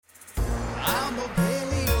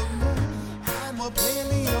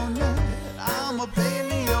paleo nerd. I'm a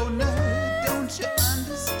paleo nerd. Don't you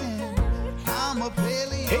understand? I'm a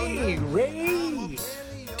paleo Hey, nerd. Ray!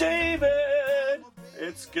 David!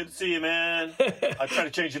 It's good to see you, man. I try to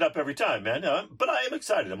change it up every time, man. But I am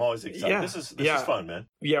excited. I'm always excited. Yeah, This is yeah. fun, man.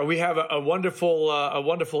 Yeah, we have a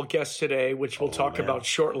wonderful guest today, which we'll talk man. about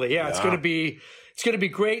shortly. Yeah, it's Yeah. going to be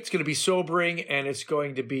great. It's going to be sobering, and it's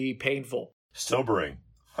going to be painful. Sobering.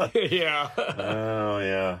 Yeah. Oh,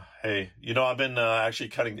 yeah. Hey, I've been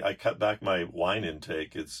actually I cut back my wine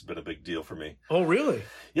intake. It's been a big deal for me. Oh, really?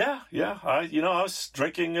 Yeah. I was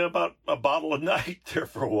drinking about a bottle a night there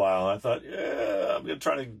for a while. I thought, I'm going to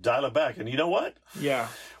try to dial it back. And you know what? Yeah.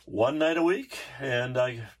 One night a week, and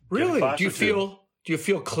I get a Really? glass Do you or two.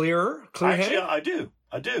 feel clear Actually, headed?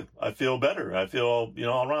 I do. I feel better. I feel,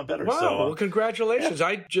 all around better. Wow. So, Well, congratulations. Yeah.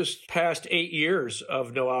 I just passed 8 years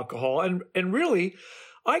of no alcohol. And really,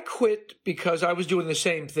 I quit because I was doing the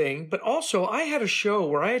same thing. But also, I had a show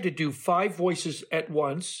where I had to do 5 voices at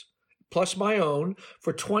once, plus my own,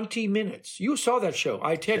 for 20 minutes. You saw that show,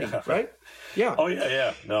 Teddy, right? Yeah. Oh,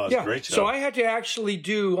 yeah. No, it's a great show. So I had to actually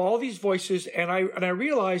do all these voices, and I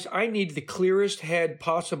realized I need the clearest head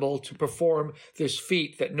possible to perform this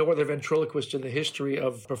feat that no other ventriloquist in the history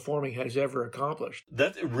of performing has ever accomplished.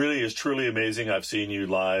 That really is truly amazing. I've seen you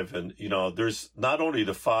live, and, there's not only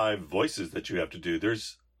the 5 voices that you have to do,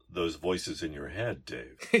 there's those voices in your head,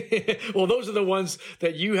 Dave. Well, those are the ones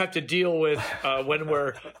that you have to deal with when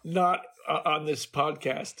we're not on this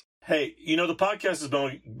podcast. Hey, the podcast has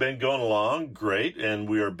been going along great, and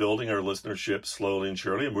we are building our listenership slowly and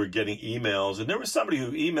surely, and we're getting emails. And there was somebody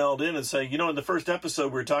who emailed in and saying, in the first episode,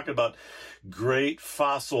 we were talking about great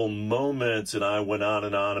fossil moments, and I went on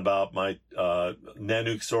and on about my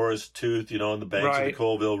Nanuqsaurus tooth, on the banks of the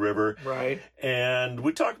Colville River. Right. And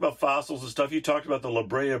we talked about fossils and stuff. You talked about the La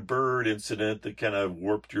Brea bird incident that kind of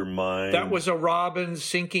warped your mind. That was a robin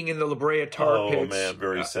sinking in the La Brea tar pits. Oh, man,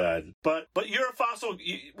 very sad. But you're a fossil.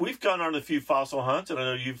 We've gone on a few fossil hunts, and I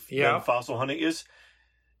know you've done fossil hunting. Is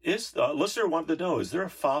the listener wanted to know, is there a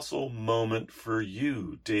fossil moment for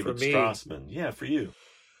you, David Strassman? Yeah, for you.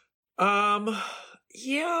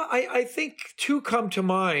 Yeah, I think 2 come to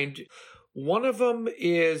mind. One of them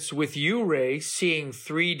is with you, Ray, seeing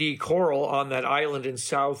 3D coral on that island in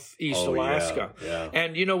southeast Alaska. Yeah.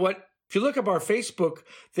 And you know what? If you look up our Facebook,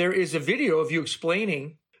 there is a video of you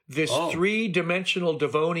explaining this 3-dimensional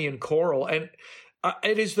Devonian coral. And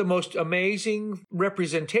it is the most amazing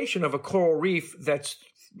representation of a coral reef that's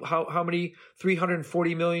how many?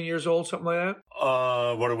 340 million years old, something like that?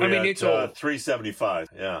 What are we at? It's old. 375,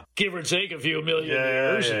 yeah. Give or take a few million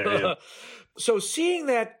years. Yeah. So seeing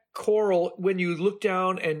that coral, when you look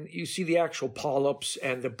down and you see the actual polyps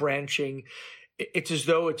and the branching, it's as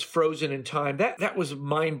though it's frozen in time. That was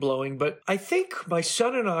mind-blowing. But I think my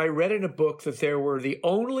son and I read in a book that there were the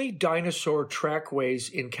only dinosaur trackways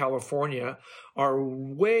in California are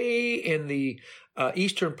way in the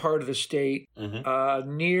eastern part of the state,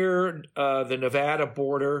 near the Nevada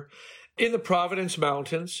border, in the Providence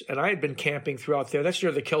Mountains. And I had been camping throughout there. That's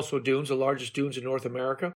near the Kelso Dunes, the largest dunes in North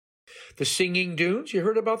America. The Singing Dunes, you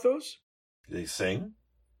heard about those? They sing?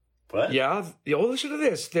 What? Yeah. Listen to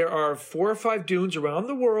this. There are 4 or 5 dunes around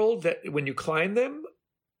the world that when you climb them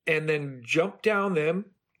and then jump down them,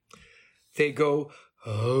 they go,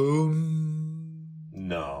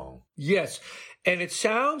 No. Yes. And it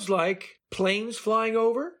sounds like planes flying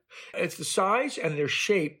over. It's the size and their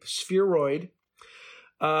shape, spheroid.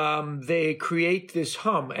 They create this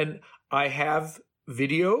hum. And I have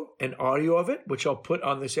video and audio of it, which I'll put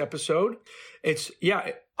on this episode. It's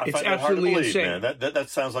absolutely insane. Man. That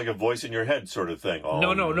sounds like a voice in your head sort of thing. Oh,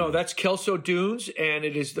 No. That's Kelso Dunes, and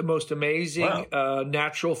it is the most amazing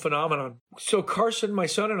natural phenomenon. So Carson, my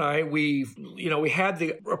son, and I, we had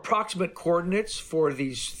the approximate coordinates for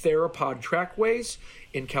these theropod trackways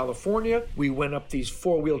in California. We went up these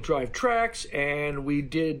 4-wheel drive tracks, and we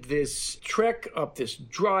did this trek up this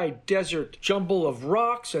dry desert jumble of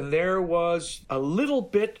rocks, and there was a little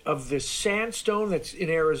bit of this sandstone that's in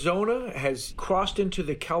Arizona, has crossed into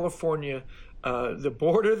the California, the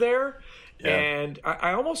border there. Yeah. And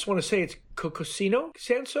I almost want to say it's Cocosino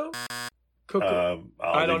sandstone?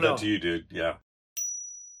 I don't know. That to you, dude. Yeah.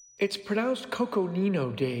 It's pronounced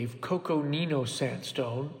Coconino, Dave. Coconino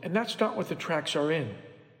sandstone. And that's not what the tracks are in.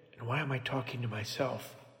 And why am I talking to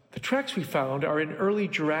myself? The tracks we found are in early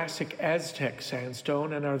Jurassic Aztec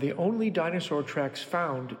sandstone and are the only dinosaur tracks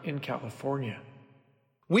found in California.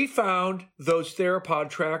 We found those theropod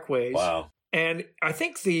trackways. Wow. And I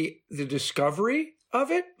think the discovery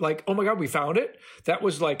of it, like, oh my God, we found it. That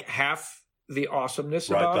was like half the awesomeness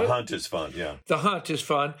about it. Right, the hunt is fun, yeah. The hunt is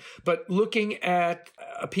fun. But looking at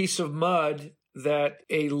a piece of mud that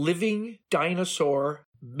a living dinosaur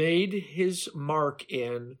made his mark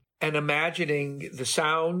in, and imagining the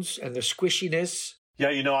sounds and the squishiness. Yeah,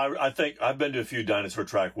 I think I've been to a few dinosaur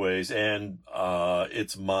trackways, and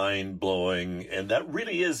it's mind-blowing. And that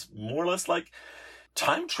really is more or less like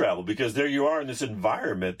time travel, because there you are in this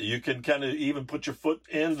environment that you can kind of even put your foot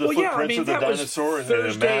in the footprints of the dinosaur and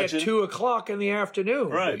Thursday imagine. at 2:00 in the afternoon,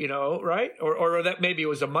 right? Right? Or that maybe it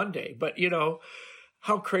was a Monday, but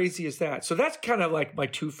how crazy is that? So that's kind of like my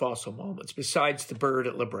two fossil moments, besides the bird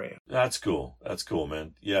at La Brea. That's cool. That's cool,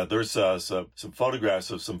 man. Yeah, there's some photographs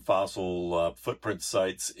of some fossil footprint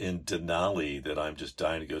sites in Denali that I'm just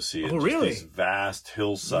dying to go see. Oh, really? These vast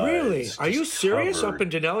hillsides. Really? Are you serious? Covered. Up in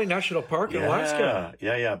Denali National Park in Alaska?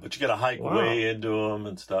 Yeah. But you got to hike way into them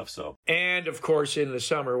and stuff. So. And of course, in the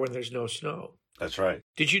summer when there's no snow. That's right.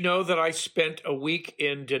 Did you know that I spent a week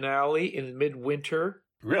in Denali in midwinter?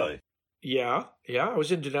 Really? Yeah. I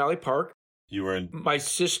was in Denali Park. You were in... My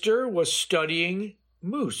sister was studying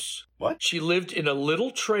moose. What? She lived in a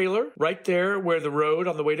little trailer right there where the road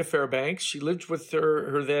on the way to Fairbanks. She lived with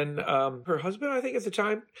her then, her husband, I think at the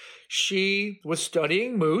time. She was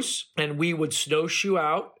studying moose, and we would snowshoe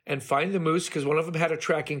out and find the moose because one of them had a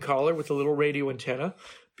tracking collar with a little radio antenna.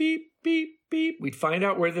 Beep, beep, beep. We'd find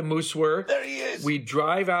out where the moose were. There he is. We'd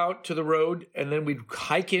drive out to the road, and then we'd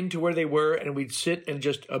hike into where they were, and we'd sit and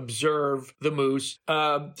just observe the moose.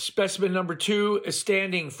 Specimen number 2 is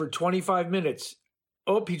standing for 25 minutes.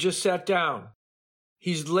 Oh, he just sat down.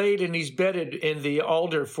 He's laid and he's bedded in the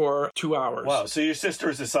alder for 2 hours. Wow. So your sister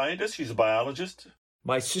is a scientist? She's a biologist?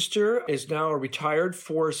 My sister is now a retired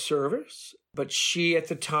Forest Service, but she at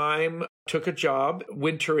the time took a job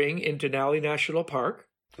wintering in Denali National Park.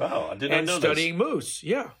 Wow, I did not know and studying moose.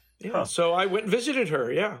 Yeah. Huh. So I went and visited her.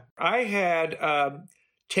 Yeah. I had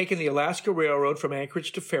taken the Alaska Railroad from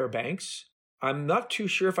Anchorage to Fairbanks. I'm not too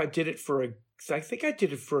sure if I did it I think I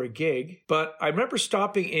did it for a gig, but I remember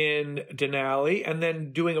stopping in Denali and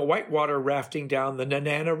then doing a whitewater rafting down the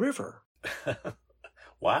Nenana River.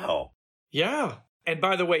 Wow. Yeah. And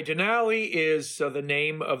by the way, Denali is the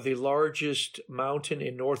name of the largest mountain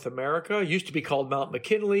in North America. It used to be called Mount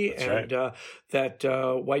McKinley. That's and right. That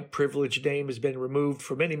white privilege name has been removed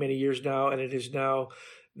for many, many years now. And it is now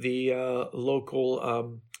the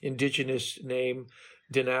local indigenous name,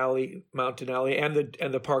 Denali, Mount Denali,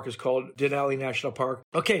 and the park is called Denali National Park.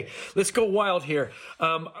 Okay, let's go wild here.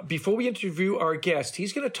 Before we interview our guest,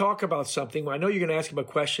 he's going to talk about something. I know you're going to ask him a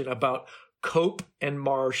question about Cope and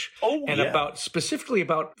Marsh, specifically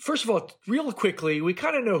about, first of all, real quickly, we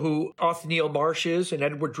kind of know who Othniel Marsh is and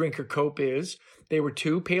Edward Drinker Cope is. They were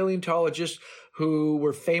two paleontologists who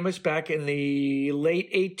were famous back in the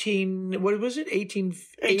late 1870s?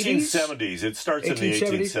 1870s. It starts in the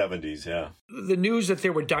 1870s, yeah. The news that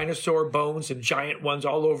there were dinosaur bones and giant ones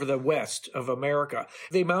all over the west of America.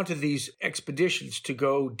 They mounted these expeditions to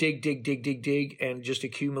go dig, and just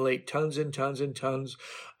accumulate tons and tons and tons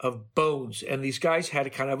of bones. And these guys had a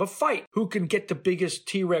kind of a fight. Who can get the biggest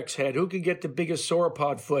T-Rex head? Who can get the biggest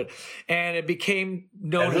sauropod foot? And it became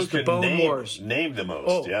known as the Bone Wars. Name the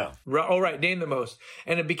most, yeah. Right, name the most.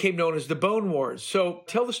 And it became known as the Bone Wars. So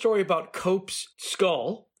tell the story about Cope's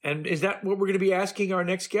skull. And is that what we're going to be asking our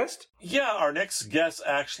next guest? Yeah, our next guest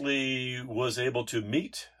actually was able to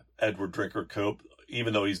meet Edward Drinker Cope,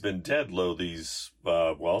 even though he's been dead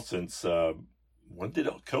since... when did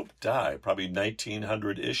Cope die? Probably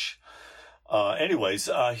 1900-ish.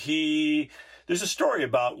 There's a story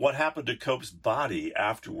about what happened to Cope's body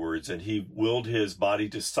afterwards, and he willed his body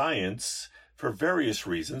to science for various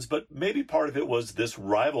reasons, but maybe part of it was this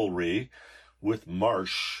rivalry with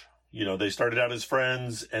Marsh. They started out as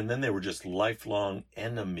friends, and then they were just lifelong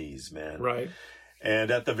enemies, man. Right.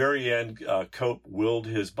 And at the very end, Cope willed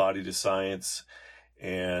his body to science,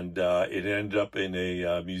 and it ended up in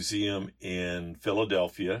a museum in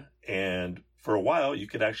Philadelphia. And for a while, you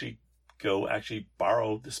could actually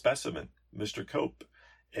borrow the specimen, Mr. Cope.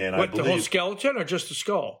 And the whole skeleton or just the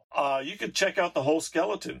skull? You could check out the whole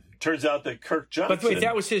skeleton. Turns out that Kirk Johnson... But wait,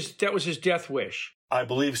 that was his death wish. I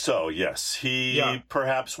believe so, yes. He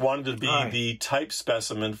perhaps wanted to be the type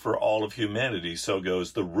specimen for all of humanity, so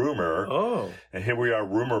goes the rumor. Oh. And here we are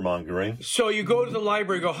rumor mongering. So you go to the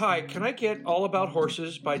library and go, hi, can I get All About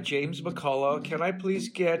Horses by James McCullough? Can I please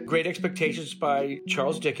get Great Expectations by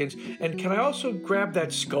Charles Dickens? And can I also grab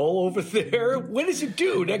that skull over there? When does it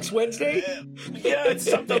due? Next Wednesday? Yeah, it's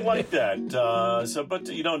something like that.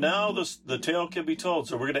 Now the tale can be told.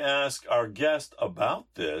 So we're going to ask our guest about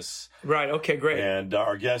this. Right, okay, great. And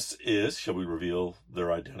our guest is, shall we reveal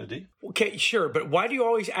their identity? Okay, sure. But why do you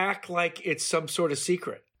always act like it's some sort of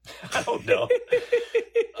secret? I don't know.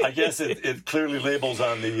 I guess it clearly labels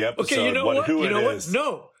on the episode Okay, you know what? who You know it what? is.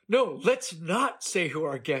 No, let's not say who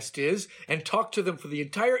our guest is and talk to them for the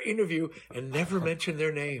entire interview and never mention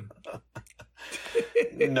their name.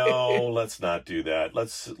 No, let's not do that.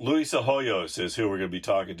 Luis Hoyos is who we're going to be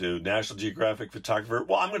talking to, National Geographic photographer.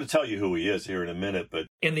 Well, I'm going to tell you who he is here in a minute, but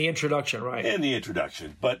In the introduction, right? in the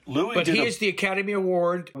introduction. But Louis But did he is the Academy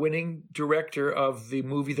Award winning director of the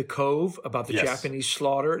movie The Cove about the Yes. Japanese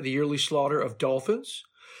slaughter, the yearly slaughter of dolphins.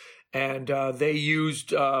 And they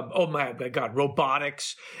used, oh my God,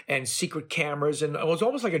 robotics and secret cameras. And it was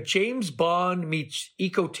almost like a James Bond meets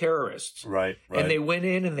eco-terrorists. Right. And they went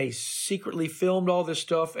in and they secretly filmed all this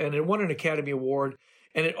stuff, and it won an Academy Award.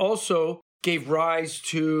 And it also gave rise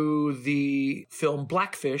to the film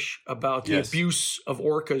Blackfish about the Yes. abuse of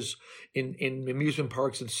orcas in amusement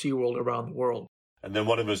parks and SeaWorld around the world. And then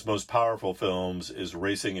one of his most powerful films is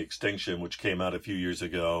Racing Extinction, which came out a few years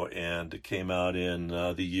ago, and it came out in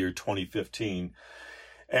the year 2015.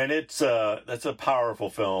 And that's a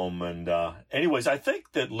powerful film. And anyways, I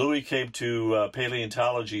think that Louis came to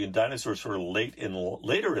paleontology and dinosaurs sort of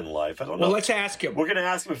later in life. I don't know. Well, let's ask him. We're going to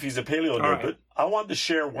ask him if he's a paleo nerd, right. but I wanted to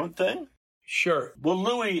share one thing. Sure. Well,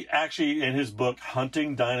 Louis actually, in his book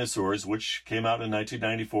Hunting Dinosaurs, which came out in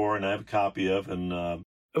 1994, and I have a copy of, and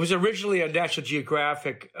It was originally a National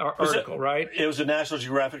Geographic article, right? it was a National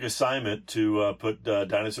Geographic assignment to put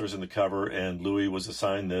dinosaurs in the cover, and Louis was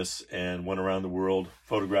assigned this and went around the world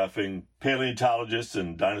photographing paleontologists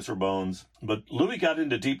and dinosaur bones. But Louis got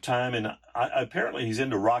into deep time, and apparently he's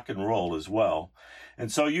into rock and roll as well. And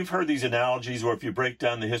so you've heard these analogies where if you break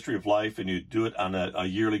down the history of life and you do it on a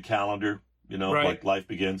yearly calendar, Right. like life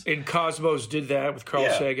begins. And Cosmos did that with Carl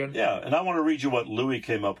Sagan. Yeah, and I want to read you what Louis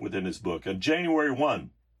came up with in his book. On January 1,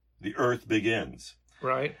 the Earth begins.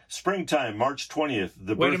 Right. Springtime, March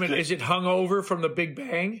 20th. Wait a minute, is it hung over from the Big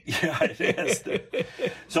Bang? Yeah, it is.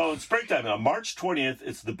 So in springtime, on March 20th,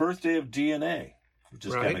 it's the birthday of DNA, which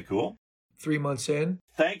is Right. kind of cool. 3 months in.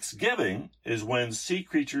 Thanksgiving is when sea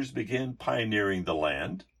creatures begin pioneering the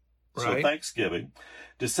land. So Right. Thanksgiving.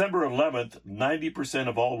 December 11th, 90%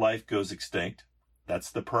 of all life goes extinct.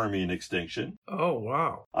 That's the Permian extinction. Oh,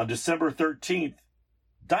 wow. On December 13th,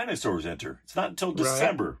 dinosaurs enter. It's not until Right.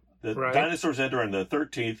 December that Right. dinosaurs enter on the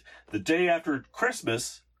 13th. The day after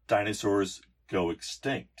Christmas, dinosaurs go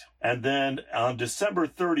extinct. And then on December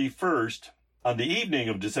 31st, on the evening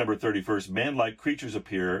of December 31st, man-like creatures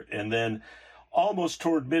appear. And then almost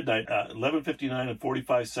toward midnight, 11:59 and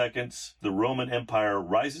 45 seconds, the Roman Empire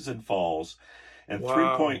rises and falls. And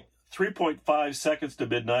Wow. 3.5 seconds to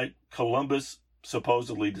midnight, Columbus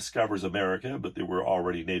supposedly discovers America, but there were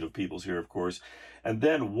already native peoples here, of course. And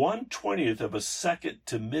then 1/20th of a second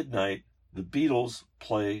to midnight, the Beatles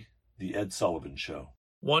play the Ed Sullivan Show.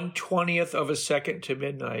 1/20th of a second to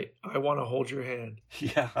midnight. I want to hold your hand.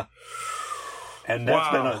 Yeah. And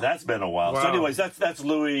Wow. that's been a while. So Wow. anyways, that's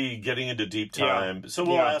Louis getting into deep time. So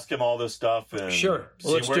we'll Yeah. ask him all this stuff and Sure. Well,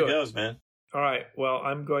 see let's where do it it. goes, man. All right. Well,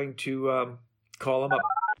 I'm going to call him up.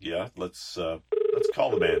 Yeah, let's call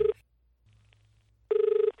the man.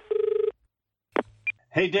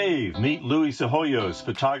 Hey Dave, meet Louis Hoyos,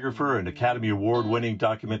 photographer and Academy Award-winning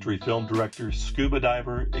documentary film director, scuba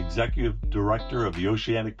diver, executive director of the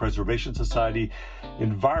Oceanic Preservation Society,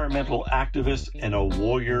 environmental activist, and a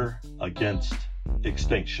warrior against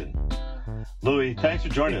extinction. Louis, thanks for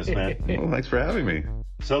joining us, man. Well, thanks for having me.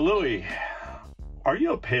 So Louis, are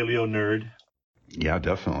you a paleo nerd? Yeah,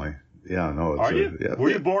 definitely. Yeah, no. Are you? Yeah, Were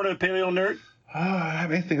you born a paleo nerd? I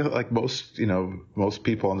mean, I think like most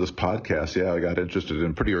people on this podcast. Yeah, I got interested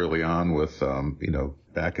in pretty early on with,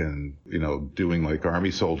 back in, doing like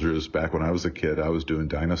army soldiers. Back when I was a kid, I was doing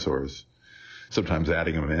dinosaurs, sometimes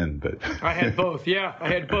adding them in. But I had both. Yeah, I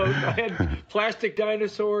had both. I had plastic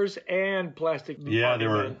dinosaurs and plastic. Yeah, they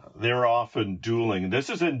men. were often dueling. This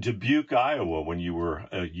is in Dubuque, Iowa, when you were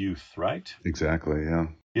a youth, right? Exactly. Yeah.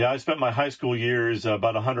 Yeah, I spent my high school years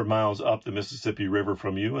about 100 miles up the Mississippi River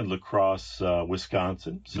from you in La Crosse,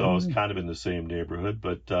 Wisconsin. So I was kind of in the same neighborhood.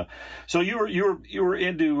 But so you were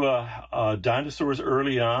into dinosaurs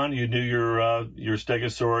early on. You knew your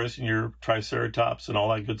Stegosaurus and your Triceratops and all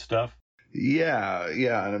that good stuff. Yeah.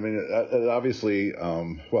 And I mean, obviously,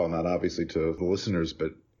 well, not obviously to the listeners,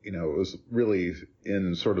 but it was really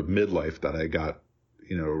in sort of midlife that I got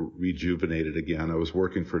rejuvenated again. I was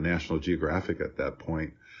working for National Geographic at that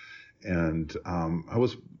point. And I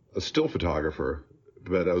was a still photographer,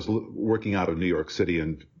 but I was working out of New York City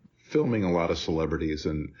and filming a lot of celebrities.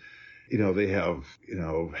 And, they have,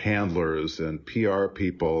 handlers and PR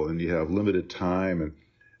people, and you have limited time. And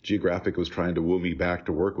Geographic was trying to woo me back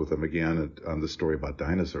to work with them again on the story about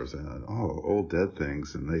dinosaurs. And I thought, oh, old dead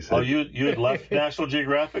things. And they said, "Oh, you had left National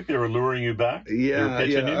Geographic? They were luring you back? Yeah,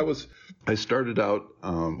 yeah. I started out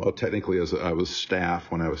technically I was staff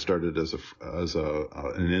when I started as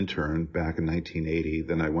an intern back in 1980.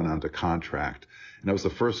 Then I went on to contract, and I was the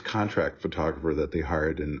first contract photographer that they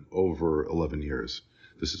hired in over 11 years.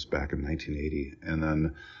 This is back in 1980, and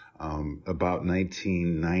then about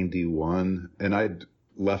 1991, and I'd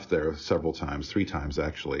left there several times, 3 times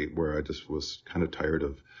actually, where I just was kind of tired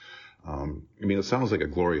of. It sounds like a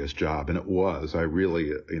glorious job, and it was. I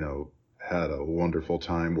really, had a wonderful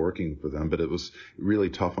time working for them, but it was really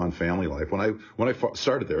tough on family life. When I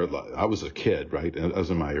started there, I was a kid, right? I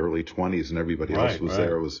was in my early 20s, and everybody else was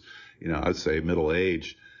there was, I'd say middle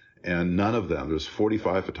age, and none of them. There's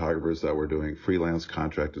 45 photographers that were doing freelance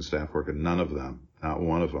contract and staff work, and none of them, not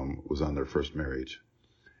one of them, was on their first marriage.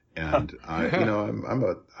 And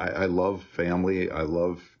I love family. I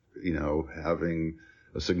love, having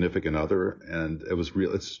a significant other, and it was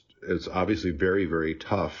real. It's obviously very, very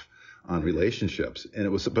tough on relationships, and it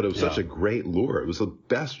was such a great lure. It was the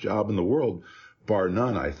best job in the world, bar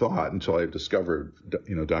none, I thought, until I discovered,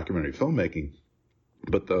 documentary filmmaking.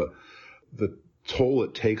 But the toll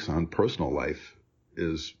it takes on personal life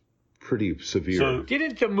is pretty severe. So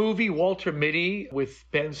didn't the movie Walter Mitty with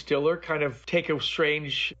Ben Stiller kind of take a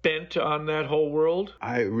strange bent on that whole world?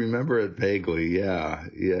 I remember it vaguely. Yeah.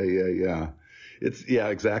 It's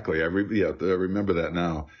exactly. I remember that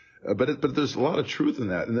now. But there's a lot of truth in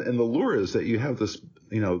that. And the lure is that you have this,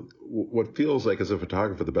 what feels like as a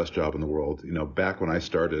photographer the best job in the world. Back when I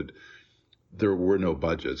started, there were no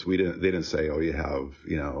budgets. They didn't say, oh, you have,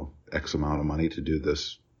 X amount of money to do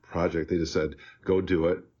this project. They just said, go do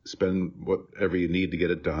it, spend whatever you need to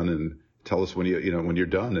get it done, and tell us when you're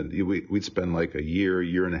done. And we'd spend like a year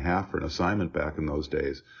and a half for an assignment back in those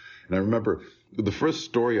days. And I remember the first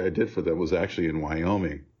story I did for them was actually in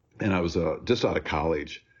Wyoming, and I was just out of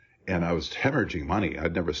college. And I was hemorrhaging money.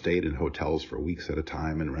 I'd never stayed in hotels for weeks at a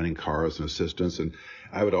time and renting cars and assistants. And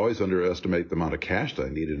I would always underestimate the amount of cash that I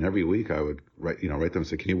needed. And every week I would write them and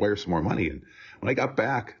say, can you wire some more money? And when I got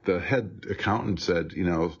back, the head accountant said,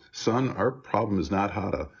 son, our problem is not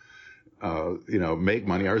how to, make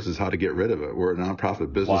money. Ours is how to get rid of it. We're a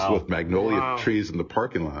nonprofit business with magnolia trees in the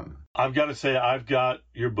parking lot. I've got to say, I've got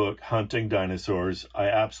your book, Hunting Dinosaurs. I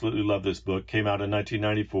absolutely love this book. Came out in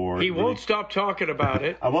 1994. He won't stop talking about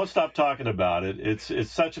it. I won't stop talking about it. It's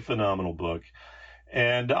such a phenomenal book.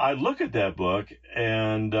 And I look at that book,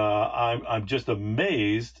 and I'm just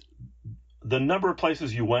amazed the number of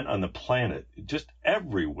places you went on the planet, just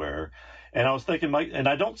everywhere. And I was thinking, and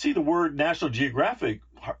I don't see the word National Geographic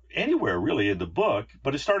anywhere really in the book,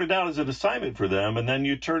 but it started out as an assignment for them, and then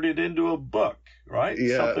you turned it into a book, right?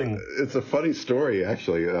 Yeah, it's a funny story,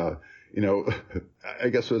 actually. I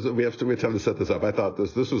guess we have time to set this up. I thought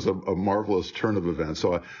this was a marvelous turn of events.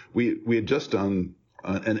 So we had just done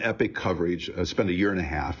an epic coverage. I spent a year and a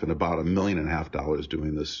half and about $1.5 million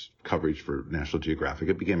doing this coverage for National Geographic.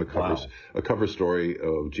 It became a cover story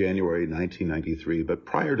of January 1993. But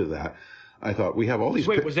prior to that, I thought we have all these.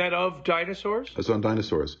 Wait, was that of dinosaurs? It was on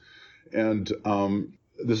dinosaurs, and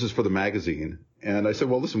this is for the magazine. And I said,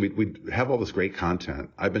 well, listen, we have all this great content.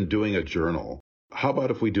 I've been doing a journal. How about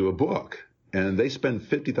if we do a book? And they spent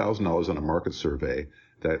 $50,000 on a market survey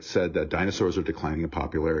that said that dinosaurs are declining in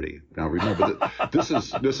popularity. Now, remember that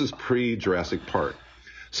this is pre-Jurassic Park.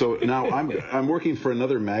 So now I'm working for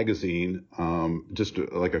another magazine just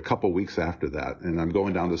like a couple weeks after that, and I'm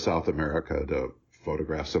going down to South America to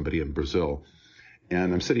photograph somebody in Brazil.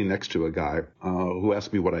 And I'm sitting next to a guy who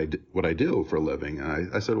asked me what I do for a living.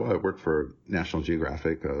 And I said, well, I work for National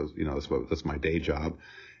Geographic. That's my day job.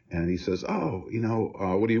 And he says, oh,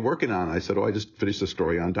 what are you working on? I said, oh, I just finished a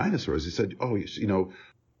story on dinosaurs. He said, oh,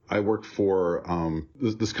 I work for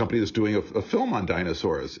this company that's doing a film on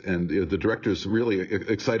dinosaurs. And the director's really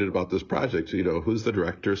excited about this project. Who's the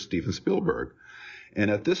director? Steven Spielberg. And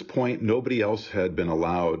at this point, nobody else had been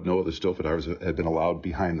allowed, no other still photographers had been allowed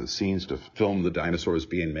behind the scenes to film the dinosaurs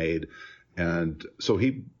being made. And so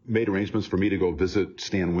he made arrangements for me to go visit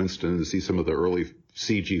Stan Winston and see some of the early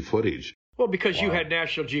CG footage. Well, because you had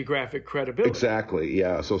National Geographic credibility. Exactly,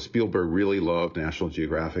 yeah. So Spielberg really loved National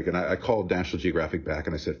Geographic. And I called National Geographic back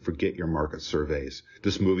and I said, forget your market surveys.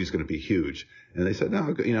 This movie's going to be huge. And they said,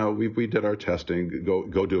 no, we did our testing.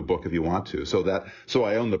 Go do a book if you want to. So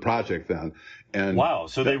I owned the project then. And wow.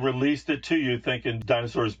 So they released it to you thinking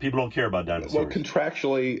dinosaurs, people don't care about dinosaurs. Well,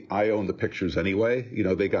 contractually, I own the pictures anyway.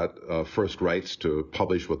 They got first rights to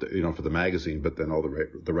publish for the magazine, but then all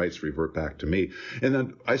the rights revert back to me. And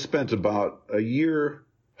then I spent about a year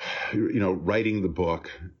writing the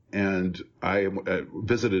book. And I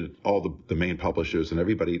visited all the main publishers, and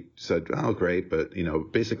everybody said, "Oh, great," but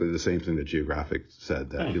basically the same thing that Geographic said.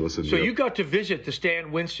 That you got to visit the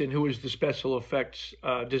Stan Winston, who was the special effects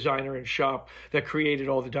designer and shop that created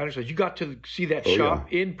all the dinosaurs. You got to see that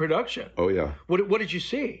shop in production. Oh yeah. What did you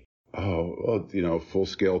see? Oh, well,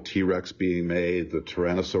 full-scale T-Rex being made, the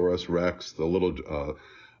Tyrannosaurus Rex, the little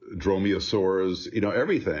Dromaeosaurs,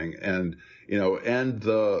 everything, and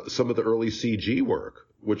some of the early CG work,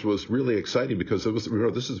 which was really exciting because it was,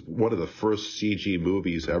 this is one of the first CG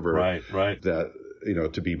movies ever, right, that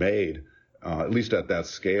to be made, at least at that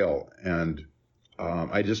scale, and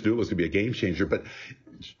I just knew it was going to be a game changer. But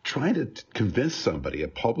trying to convince somebody, a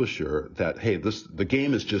publisher, that hey, the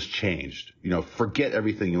game has just changed. Forget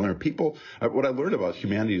everything you learned. People, what I learned about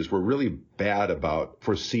humanity is we're really bad about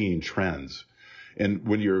foreseeing trends. And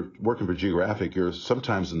when you're working for Geographic, you're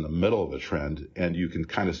sometimes in the middle of a trend, and you can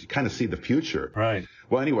kind of see the future. Right.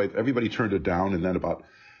 Well, anyway, everybody turned it down, and then about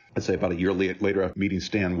a year later, after meeting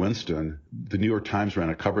Stan Winston, the New York Times ran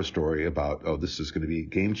a cover story about, this is going to be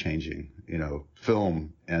game-changing,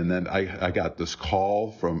 film. And then I got this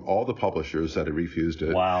call from all the publishers that had refused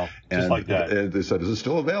it. Wow, just like that. And they said, is it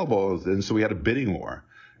still available? And so we had a bidding war.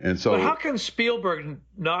 And so, but how can Spielberg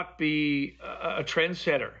not be a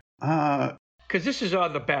trendsetter? Because this is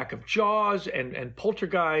on the back of Jaws and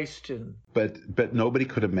Poltergeist. But nobody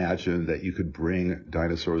could imagine that you could bring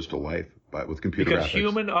dinosaurs to life with computer graphics. Because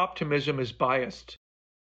human optimism is biased.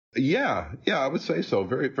 Yeah, I would say so.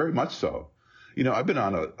 Very, very much so. I've been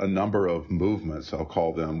on a number of movements, I'll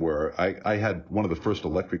call them, where I had one of the first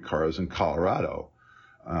electric cars in Colorado.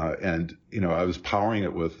 And I was powering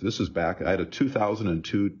it with, I had a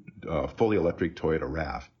 2002 fully electric Toyota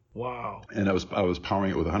RAV. Wow. And I was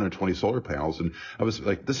powering it with 120 solar panels, and I was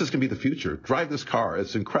like, this is going to be the future. Drive this car.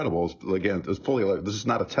 It's incredible. It's fully electric. This is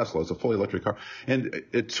not a Tesla. It's a fully electric car. And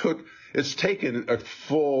it's taken a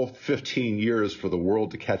full 15 years for the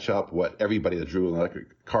world to catch up what everybody that drew an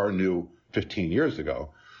electric car knew 15 years ago.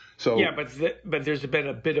 So yeah, but there's been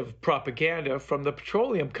a bit of propaganda from the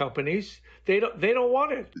petroleum companies. They don't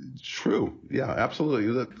want it. True. Yeah,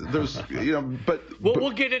 absolutely. There's but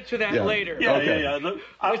we'll get into that later. Yeah, okay. yeah.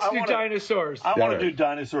 Let's do dinosaurs. I want to do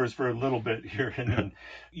dinosaurs for a little bit here, and then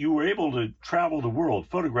you were able to travel the world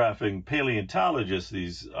photographing paleontologists,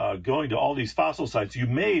 these going to all these fossil sites. You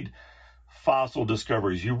made fossil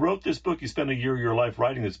discoveries. You wrote this book. You spent a year of your life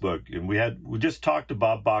writing this book, and we just talked to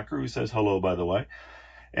Bob Bacher, who says hello, by the way.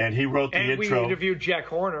 And he wrote the intro. And we interviewed Jack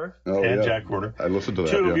Horner. Jack Horner. I listened to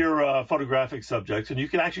that. Two of your photographic subjects. And you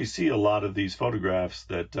can actually see a lot of these photographs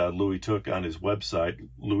that Louis took on his website,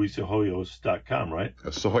 louissohoyos.com, right?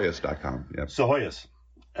 Sohoyos.com, yeah. Sohoyos.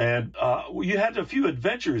 And you had a few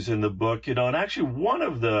adventures in the book, and actually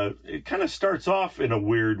it kind of starts off in a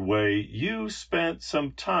weird way. You spent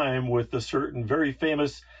some time with a certain very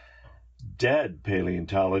famous dead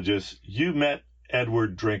paleontologist. You met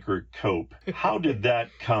Edward Drinker Cope. How did that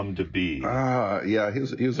come to be? Yeah, he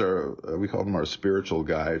was we called him our spiritual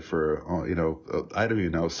guide for, I don't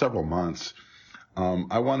even know, several months.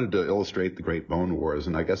 I wanted to illustrate the Great Bone Wars,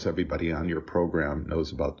 and I guess everybody on your program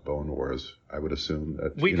knows about the Bone Wars, I would assume.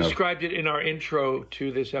 We described it in our intro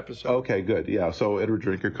to this episode. Okay, good. Yeah, so Edward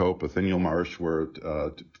Drinker Cope, Nathaniel Marsh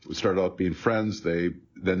started out being friends. They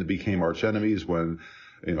then became arch enemies when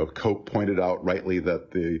Cope pointed out rightly that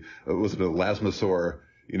it was a Elasmosaur,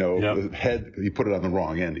 head, he put it on the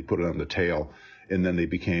wrong end. He put it on the tail. And then they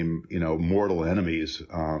became, mortal enemies.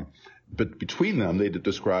 But between them, they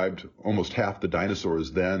described almost half the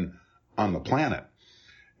dinosaurs then on the planet.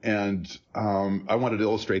 And I wanted to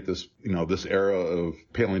illustrate this, this era of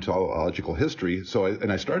paleontological history. So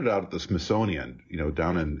I started out at the Smithsonian,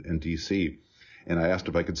 down in D.C., and I asked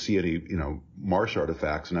if I could see any, Marsh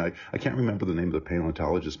artifacts. And I can't remember the name of the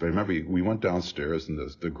paleontologist, but I remember we went downstairs in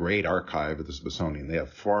the great archive at the Smithsonian. They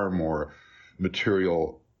have far more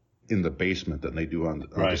material in the basement than they do on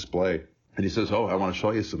display. And he says, I want to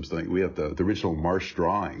show you something. We have the original Marsh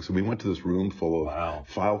drawings. And we went to this room full of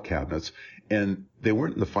file cabinets. And they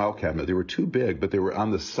weren't in the file cabinet. They were too big, but they were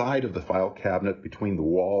on the side of the file cabinet between the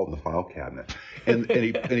wall and the file cabinet. And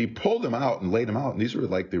he pulled them out and laid them out. And these were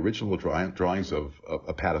like the original drawings of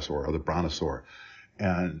a patasaur or the brontosaur.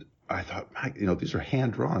 And I thought, these are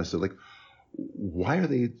hand drawn. I said, why are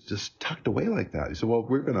they just tucked away like that? He said, well,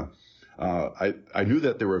 we're going to, I knew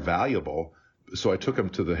that they were valuable. So I took them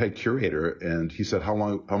to the head curator, and he said, how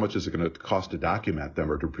much is it going to cost to document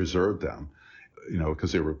them or to preserve them?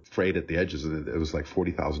 Because they were frayed at the edges, and it was like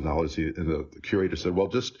 $40,000. And the curator said, well,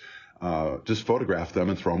 just photograph them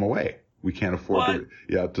and throw them away. We can't afford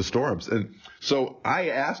to store them. And so I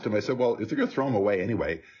asked him, I said, well, if they're going to throw them away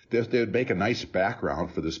anyway, they would make a nice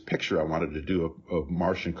background for this picture I wanted to do of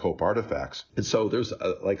Martian Cope artifacts. And so there's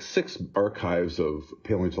like 6 archives of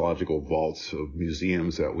paleontological vaults of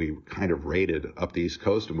museums that we kind of raided up the East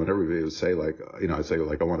Coast. And whenever we would say I'd say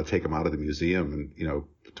I want to take them out of the museum and,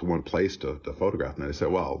 to one place to photograph them. And I said,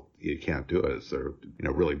 well, you can't do it. They're,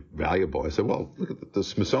 really valuable. I said, well, look at the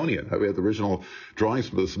Smithsonian. We have the original drawings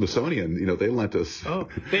from the Smithsonian. They lent us. Oh,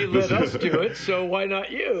 they let us do it. So why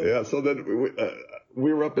not you? Yeah. So then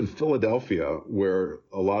we were up in Philadelphia where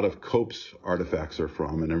a lot of Cope's artifacts are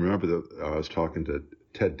from. And I remember that I was talking to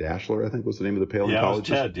Ted Dashler, I think was the name of the paleontologist.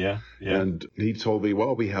 Yeah, it was Ted, yeah. And he told me,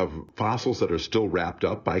 well, we have fossils that are still wrapped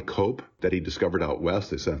up by Cope that he discovered out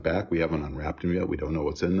west. They sent back. We haven't unwrapped them yet. We don't know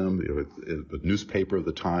what's in them. The newspaper of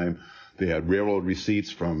the time, they had railroad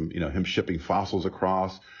receipts from, him shipping fossils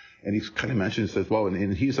across. And he kind of mentioned, he says, well,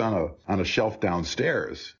 and he's on a shelf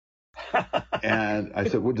downstairs. And I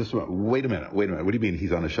said, well, just wait a minute. What do you mean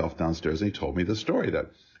he's on a shelf downstairs? And he told me the story that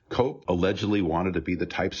Cope allegedly wanted to be the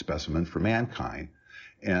type specimen for mankind.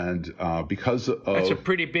 And because of... That's a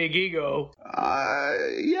pretty big ego.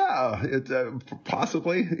 Yeah,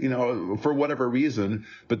 possibly, for whatever reason.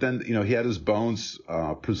 But then, he had his bones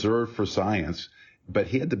preserved for science, but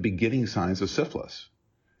he had the beginning signs of syphilis.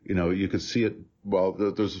 You could see it. Well,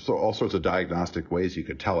 there's all sorts of diagnostic ways you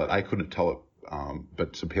could tell it. I couldn't tell it.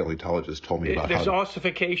 But some paleontologists told me about there's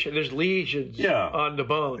ossification, there's lesions on the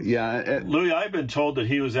bones. Yeah. Louis, I've been told that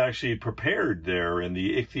he was actually prepared there in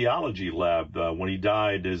the ichthyology lab. When he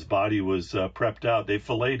died, his body was prepped out. They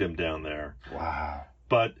filleted him down there. Wow.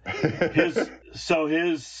 But his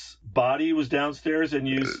body was downstairs and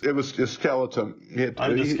used... It was a skeleton.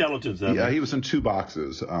 The skeletons. He was in 2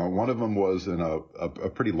 boxes. One of them was in a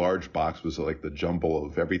pretty large box, was like the jumble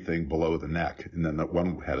of everything below the neck. And then that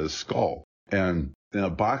one had his skull. And in a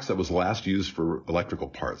box that was last used for electrical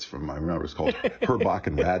parts I remember it was called Herbach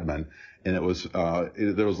and Radman. And it was,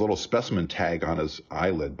 there was a little specimen tag on his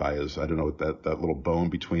eyelid by his, I don't know, that little bone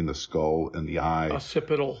between the skull and the eye.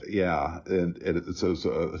 Occipital. Yeah. And it says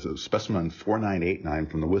a specimen 4989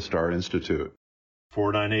 from the Wistar Institute.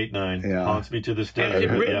 4989. Haunts me to this day. And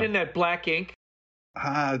is it written in that black ink?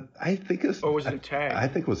 I think it's... Or was it a tag? I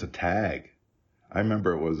think it was a tag. I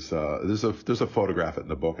remember it was, there's a photograph in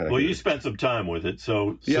the book. Well, you spent some time with it,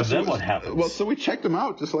 so then what happens? Well, so we checked them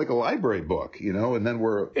out just like a library book, and then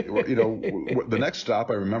the next stop,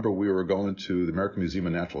 I remember we were going to the American Museum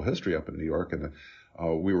of Natural History up in New York, and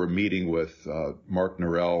we were meeting with Mark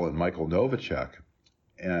Norell and Michael Novacek.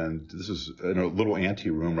 And this is in a little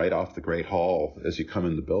anteroom right off the Great Hall as you come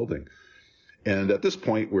in the building. And at this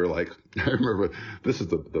point, we're like, I remember, this is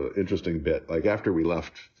the interesting bit, like after we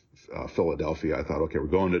left Philadelphia, I thought, okay, we're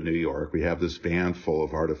going to New York. We have this van full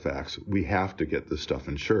of artifacts. We have to get this stuff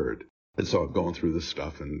insured. And so I'm going through this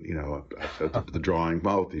stuff, and the drawing.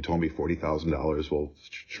 Well, he told me $40,000. We'll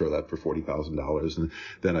insure that for $40,000. And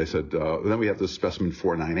then I said, then we have this specimen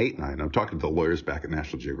 4989. I'm talking to the lawyers back at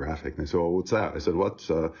National Geographic, and they said, well, what's that? I said, what's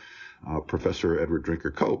Professor Edward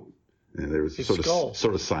Drinker Cope? And there was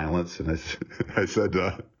sort of silence, and I said,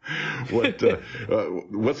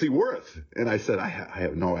 what's he worth? And I said, I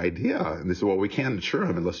have no idea. And they said, well, we can't insure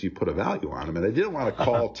him unless you put a value on him. And I didn't want to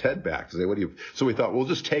call Ted back to say, what do you? So we thought, we'll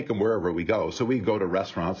just take him wherever we go. So we go to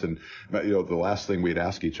restaurants, and the last thing we'd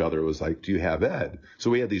ask each other was like, do you have Ed? So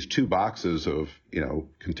we had these 2 boxes of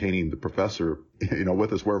containing the professor,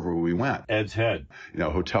 with us wherever we went. Ed's head.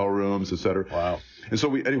 Hotel rooms, et cetera. Wow. And so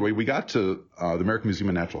we got to the American Museum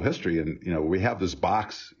of Natural History, and we have this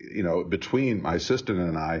box between my assistant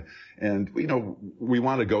and I, and we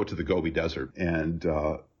want to go to the Gobi Desert. And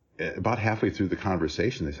about halfway through the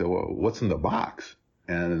conversation, they said, well, what's in the box?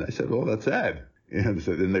 And I said, well, that's Ed.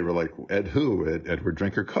 And they were like, Ed who? Edward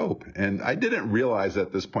Drinker Cope. And I didn't realize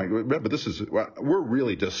at this point, remember, we're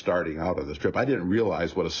really just starting out on this trip. I didn't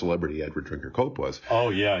realize what a celebrity Edward Drinker Cope was. Oh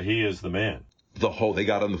yeah, he is the man. They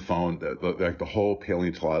got on the phone, the whole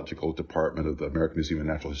paleontological department of the American Museum of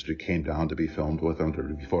Natural History came down to be filmed with them, to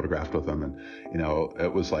be photographed with them. And,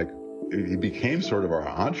 it was like, it became sort of our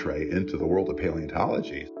entree into the world of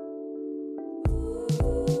paleontology.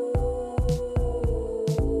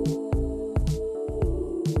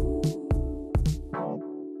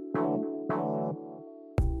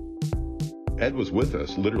 Ed was with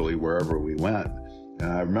us literally wherever we went.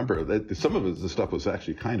 And I remember that some of the stuff was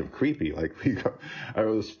actually kind of creepy. Like I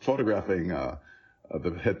was photographing the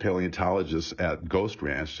head paleontologist at Ghost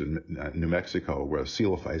Ranch in New Mexico, where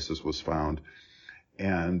Coelophysis was found.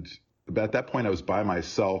 And at that point I was by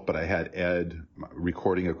myself, but I had Ed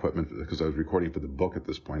recording equipment because I was recording for the book at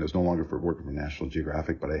this point. I was no longer working for National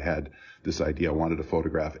Geographic, but I had this idea. I wanted to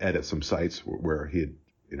photograph Ed at some sites where he had,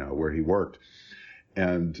 where he worked.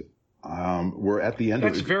 And we're at the end.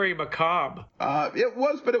 That's very macabre. It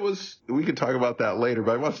was, but we could talk about that later,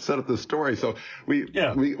 but I want to set up the story. So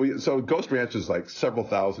so Ghost Ranch is like several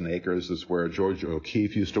thousand acres. It's where George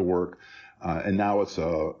O'Keeffe used to work. And now it's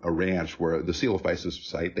a ranch where the Coelophysis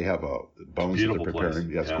site, they have bones that they're preparing.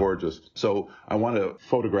 Yeah, it's gorgeous. So I want to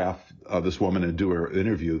photograph this woman and do her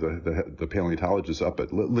interview, the paleontologist up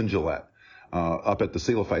at Lynn Gillette, up at the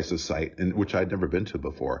Coelophysis site, which I'd never been to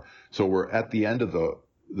before. So we're at the end of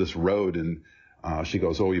this road, and she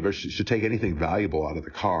goes, "Oh, you should take anything valuable out of the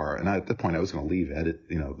car." And at that point, I was going to leave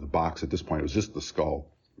the box. At this point, it was just the skull.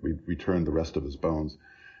 We returned the rest of his bones,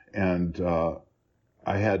 and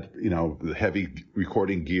I had, the heavy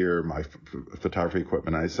recording gear, my photography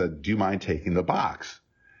equipment. I said, "Do you mind taking the box?"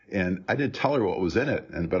 And I didn't tell her what was in it.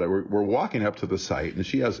 But we're walking up to the site, and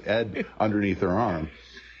she has Ed underneath her arm.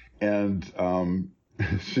 And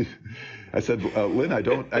I said, "Lynn, I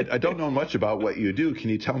don't know much about what you do. Can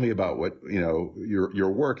you tell me about what your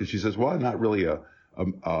work?" And she says, "Well, I'm not really a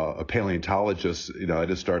paleontologist. I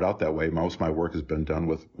just started out that way. Most of my work has been done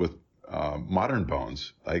with modern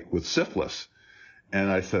bones, like with syphilis." And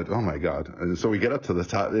I said, "Oh my God!" And so we get up to the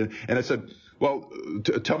top, and I said, "Well,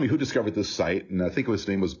 tell me who discovered this site." And I think his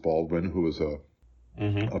name was Baldwin, who was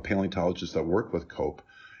a paleontologist that worked with Cope.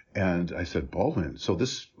 And I said, "Baldwin, so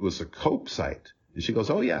this was a Cope site?" And she goes,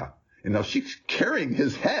 "Oh yeah." And now she's carrying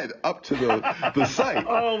his head up to the site.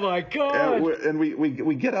 Oh my God! And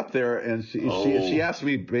we get up there, and she asked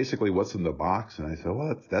me basically what's in the box, and I said,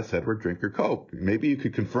 "Well, that's Edward Drinker Cope. Maybe you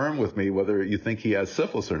could confirm with me whether you think he has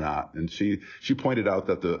syphilis or not." And she pointed out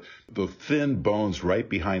that the thin bones right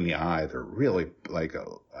behind the eye, they're really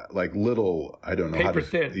like little, I don't know paper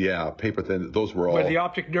thin. Yeah, paper thin. Those were all where the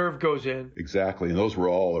optic nerve goes in. Exactly, and those were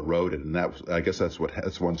all eroded, and I guess that's one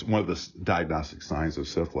of the diagnostic signs of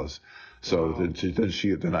syphilis. So wow.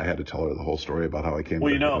 Then I had to tell her the whole story about how I came.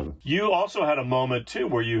 Well, you also had a moment too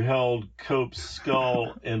where you held Cope's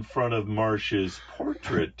skull in front of Marsh's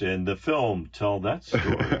portrait in the film. Tell that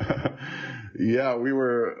story. Yeah, we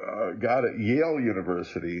were at Yale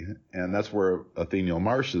University, and that's where Atheniel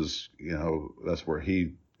Marsh is. That's where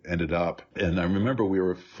he ended up. And I remember we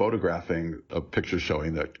were photographing a picture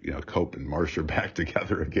showing that Cope and Marsh are back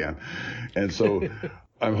together again, and so.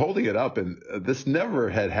 I'm holding it up, and this never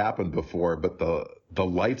had happened before, but the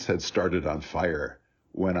lights had started on fire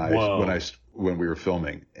when we were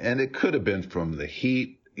filming, and it could have been from the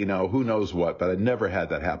heat, who knows what, but I'd never had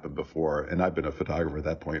that happen before, and I've been a photographer at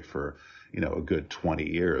that point for a good 20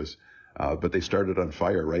 years. But they started on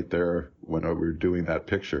fire right there when we were doing that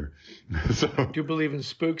picture. So I do believe in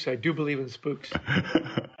spooks. I do believe in spooks.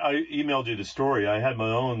 I emailed you the story. I had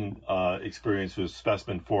my own experience with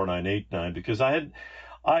specimen 4989 because I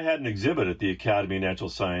had an exhibit at the Academy of Natural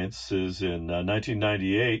Sciences in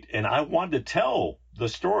 1998, and I wanted to tell the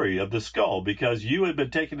story of the skull because you had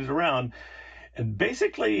been taking it around, and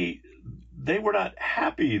basically they were not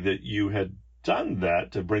happy that you had done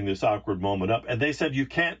that to bring this awkward moment up, and they said, "You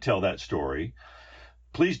can't tell that story.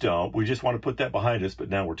 Please don't. We just want to put that behind us," but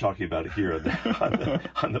now we're talking about it here on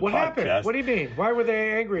the what podcast. Happened? What do you mean? Why were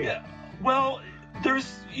they angry? Yeah. Well,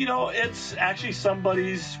 there's, it's actually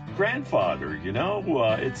somebody's grandfather,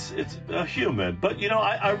 it's a human. But,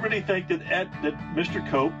 I really think that Mr.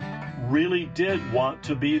 Cope really did want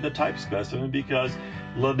to be the type specimen because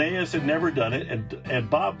Linnaeus had never done it. And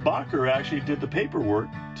Bob Bacher actually did the paperwork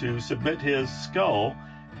to submit his skull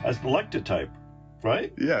as the lectotype,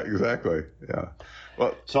 right? Yeah, exactly. Yeah.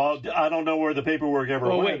 Well, so I don't know where the paperwork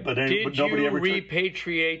ever went, but nobody ever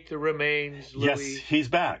repatriate the remains, Louis? Yes, he's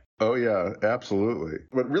back. Oh yeah, absolutely.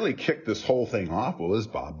 What really kicked this whole thing off was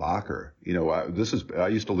Bob Bacher. I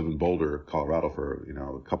used to live in Boulder, Colorado for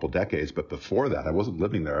a couple decades, but before that, I wasn't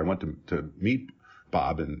living there. I went to meet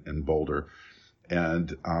Bob in Boulder,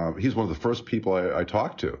 and he's one of the first people I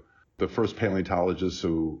talked to, the first paleontologist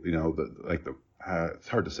who it's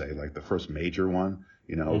hard to say, like the first major one.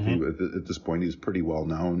 At this point, he's pretty well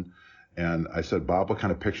known. And I said, "Bob, what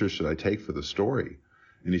kind of pictures should I take for the story?"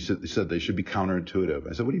 And he said they should be counterintuitive.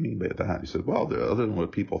 I said, "What do you mean by that?" He said, "Well, other than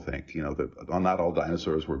what people think, that not all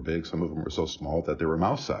dinosaurs were big. Some of them were so small that they were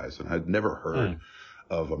mouse-sized." And I'd never heard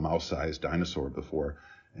of a mouse-sized dinosaur before.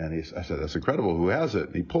 And I said, "That's incredible. Who has it?"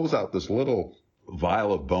 And he pulls out this little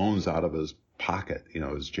vial of bones out of his pocket,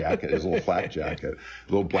 his jacket, his little flak jacket,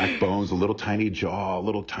 little black bones, a little tiny jaw, a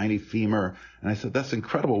little tiny femur. And I said, "That's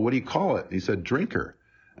incredible. What do you call it?" And he said, "Drinker."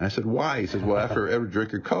 And I said, "Why?" He said, "Well, after Edward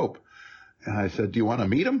Drinker Cope." And I said, do you want to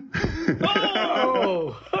meet him?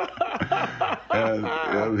 Oh!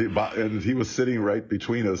 and he was sitting right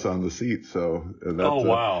between us on the seat. So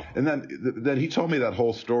wow. And then he told me that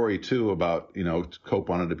whole story too about, Cope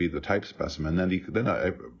wanted to be the type specimen. Then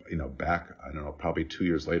I back, I don't know, probably 2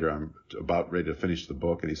 years later, I'm about ready to finish the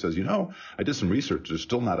book. And he says, I did some research. There's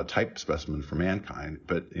still not a type specimen for mankind,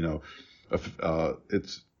 but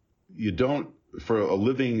for a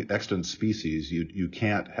living extant species, you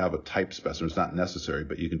can't have a type specimen. It's not necessary,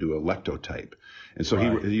 but you can do a lectotype. And so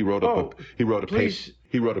he wrote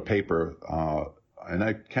a paper, and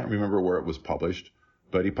I can't remember where it was published,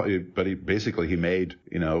 but he basically made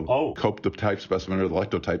Cope the type specimen or the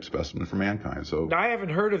lectotype specimen for mankind. So now, I haven't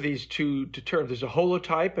heard of these two terms. There's a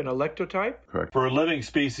holotype and a lectotype. Correct. For a living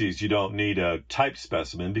species, you don't need a type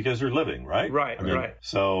specimen because they're living, right? Right. Right.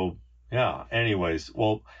 So yeah. Anyways,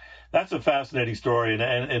 well. That's a fascinating story.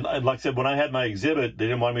 And like I said, when I had my exhibit, they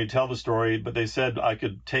didn't want me to tell the story, but they said I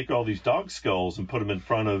could take all these dog skulls and put them in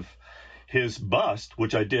front of his bust,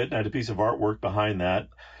 which I did. And I had a piece of artwork behind that.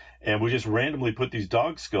 And we just randomly put these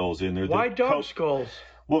dog skulls in there. Why dog skulls?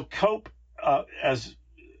 Well, Cope, as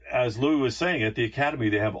Louis was saying, at the Academy,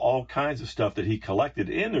 they have all kinds of stuff that he collected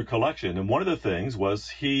in their collection. And one of the things was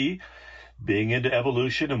he being into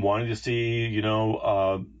evolution and wanting to see,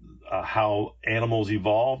 how animals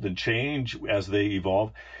evolved and change as they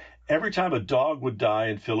evolve. Every time a dog would die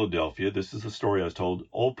in Philadelphia, this is the story I was told,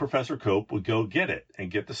 old Professor Cope would go get it and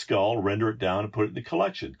get the skull, render it down, and put it in the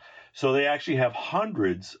collection. So they actually have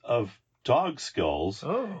hundreds of dog skulls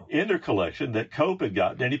in their collection that Cope had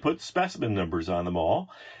gotten, and he put specimen numbers on them all,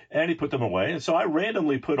 and he put them away. And so I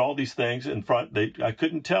randomly put all these things in front. I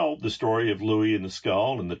couldn't tell the story of Louis and the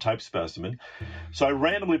skull and the type specimen. So I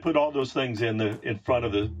randomly put all those things in front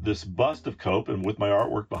of this bust of Cope and with my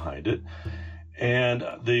artwork behind it. And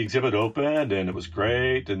the exhibit opened, and it was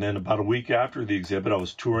great. And then about a week after the exhibit, I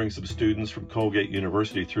was touring some students from Colgate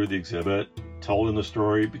University through the exhibit, told them the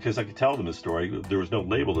story because I could tell them the story. There was no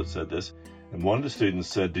label that said this. And one of the students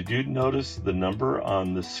said, did you notice the number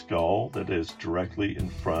on the skull that is directly in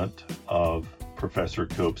front of Professor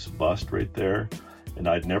Cope's bust right there? And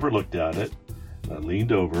I'd never looked at it. And I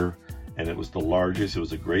leaned over, and it was the largest. It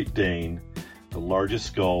was a Great Dane, the largest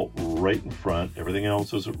skull right in front. Everything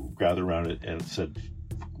else was gathered around it, and it said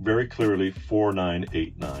very clearly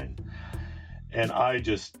 4989. And I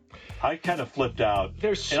kind of flipped out.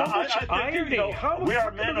 There's so much irony. We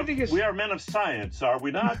are men of science, are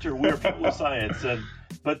we not? Or we're people of science,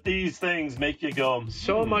 but these things make you go.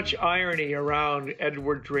 So much irony around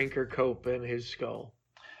Edward Drinker Cope and his skull.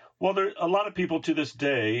 Well, there a lot of people to this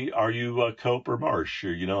day. Are you Cope or Marsh?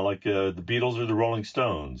 Or, like the Beatles or the Rolling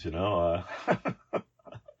Stones? Yeah.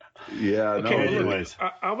 Okay, no. Anyways,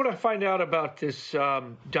 I want to find out about this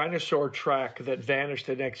dinosaur track that vanished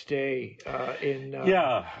the next day.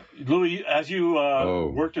 Yeah, Louis, as you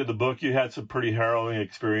worked in the book, you had some pretty harrowing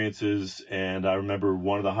experiences, and I remember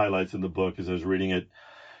one of the highlights in the book as I was reading it.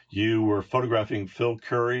 You were photographing Phil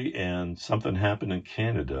Currie, and something happened in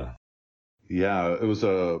Canada. Yeah, it was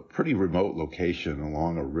a pretty remote location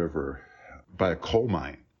along a river by a coal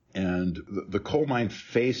mine, and the coal mine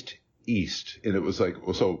faced east, and it was like,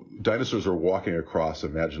 so dinosaurs are walking across,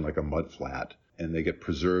 imagine like a mud flat, and they get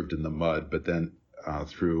preserved in the mud, but then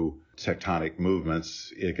through tectonic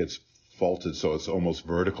movements, it gets faulted, so it's almost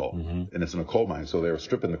vertical, and it's in a coal mine. So they were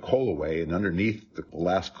stripping the coal away, and underneath the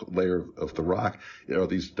last layer of the rock, there are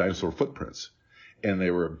these dinosaur footprints. And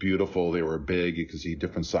they were beautiful, they were big, you could see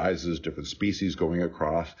different sizes, different species going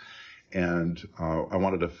across. And I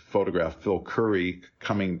wanted to photograph Phil Currie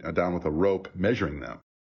coming down with a rope, measuring them.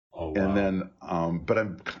 Oh, wow. And then, but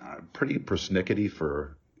I'm pretty persnickety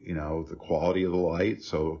for, the quality of the light.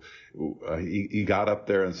 So he got up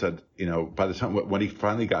there and said, by the time, when he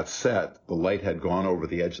finally got set, the light had gone over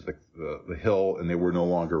the edge of the hill, and they were no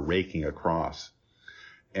longer raking across.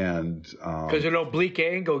 And because an oblique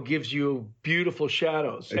angle gives you beautiful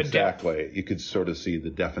shadows. Exactly. You could sort of see the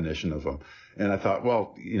definition of them. And I thought,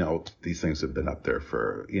 well, these things have been up there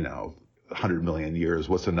for, 100 million years.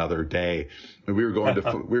 What's another day? And we were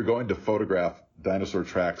going to photograph dinosaur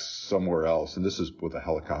tracks somewhere else. And this is with a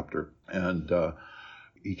helicopter. And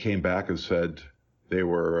he came back and said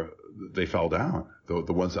they fell down,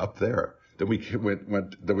 the ones up there. Then we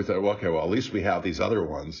then we thought, well, okay, well, at least we have these other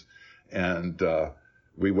ones. And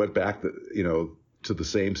we went back, to the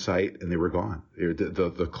same site, and they were gone.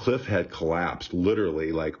 The cliff had collapsed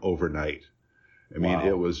literally like overnight. I mean, wow.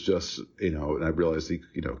 It was just, and I realized he,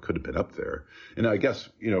 could have been up there. And I guess,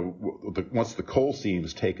 once the coal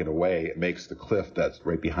seam's taken away, it makes the cliff that's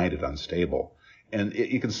right behind it unstable. And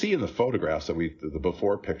you can see in the photographs that the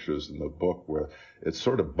before pictures in the book where it's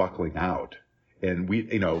sort of buckling out. And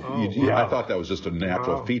I thought that was just a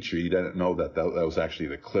natural feature. You didn't know that was actually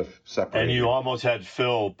the cliff separating. And you almost had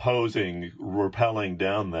Phil posing, rappelling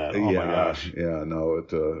down that. Oh my gosh. Yeah, no,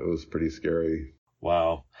 it was pretty scary.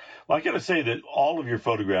 Wow. Well, I got to say that all of your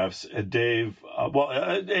photographs, Dave,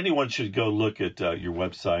 anyone should go look at your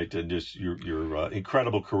website and just your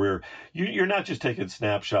incredible career. You're not just taking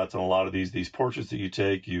snapshots on a lot of these portraits that you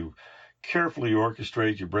take. You carefully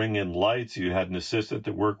orchestrate. You bring in lights. You had an assistant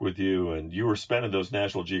that worked with you, and you were spending those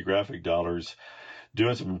National Geographic dollars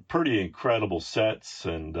doing some pretty incredible sets.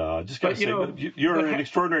 And just got to say, you're an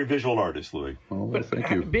extraordinary visual artist, Louis. Well,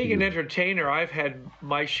 thank you. Being an entertainer, I've had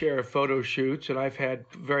my share of photo shoots, and I've had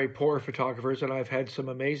very poor photographers, and I've had some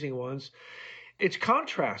amazing ones. It's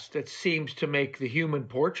contrast that seems to make the human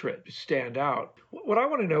portrait stand out. What I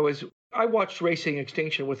want to know is, I watched Racing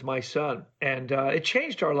Extinction with my son, and it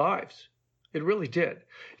changed our lives. It really did.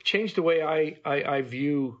 It changed the way I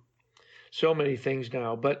view so many things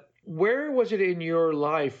now. But where was it in your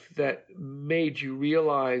life that made you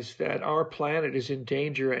realize that our planet is in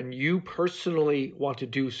danger and you personally want to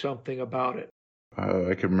do something about it?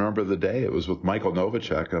 I can remember the day. It was with Michael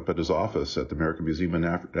Novacek up at his office at the American Museum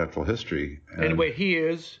of Natural History. And wait, he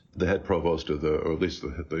is? The head provost of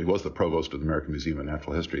he was the provost of the American Museum of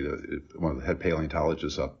Natural History, one of the head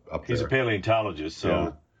paleontologists up there. He's a paleontologist, so.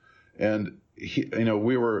 Yeah. And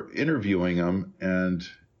we were interviewing him, and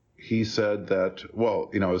he said that,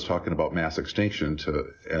 I was talking about mass extinction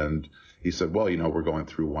and he said, we're going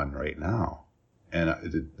through one right now.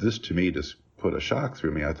 And this to me just put a shock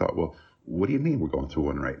through me. I thought, well, what do you mean we're going through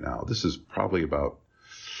one right now? This is probably about,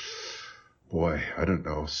 I don't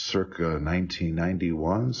know, circa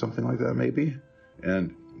 1991, something like that maybe.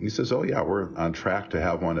 And he says, oh yeah, we're on track to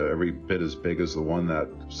have one every bit as big as the one that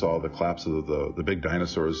saw the collapse of the big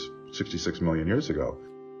dinosaurs 66 million years ago.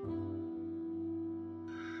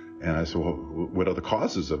 And I said, well, what are the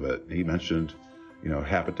causes of it? And he mentioned,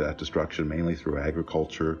 habitat destruction, mainly through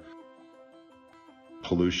agriculture,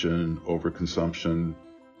 pollution, overconsumption.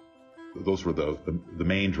 Those were the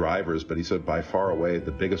main drivers. But he said by far away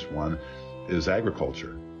the biggest one is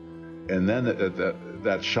agriculture. And then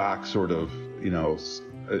that shock sort of,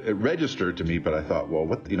 it registered to me, but I thought, well,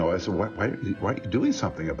 I said, why are you doing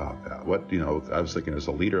something about that? I was thinking as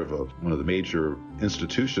a leader of one of the major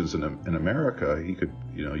institutions in America, he could,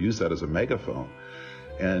 use that as a megaphone.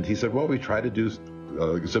 And he said, well, we try to do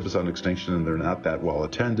exhibits on extinction, and they're not that well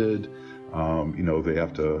attended. They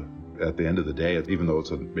have to, at the end of the day, even though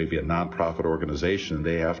it's maybe a nonprofit organization,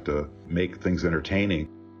 they have to make things entertaining.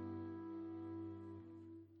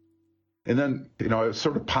 And then, I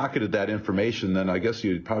sort of pocketed that information. Then I guess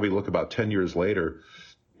you'd probably look about 10 years later,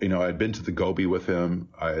 I'd been to the Gobi with him.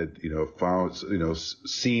 I had,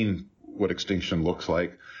 seen what extinction looks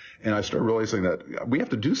like. And I started realizing that we have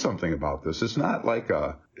to do something about this. It's not like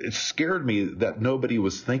it scared me that nobody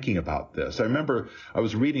was thinking about this. I remember I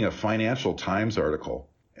was reading a Financial Times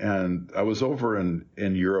article, and I was over in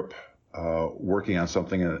Europe working on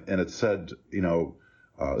something, and it said,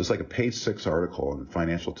 it was like a page 6 article in the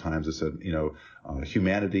Financial Times. It said,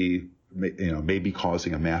 humanity, may be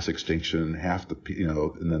causing a mass extinction.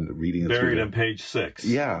 And then reading it buried on page 6.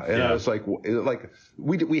 Yeah, and I was like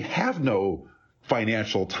we have no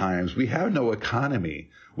Financial Times, we have no economy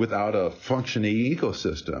without a functioning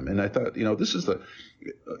ecosystem. And I thought, this is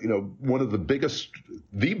one of the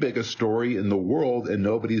biggest story in the world, and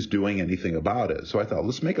nobody's doing anything about it. So I thought,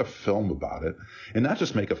 let's make a film about it, and not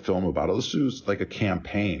just make a film about it. Let's do like a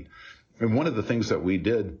campaign. And one of the things that we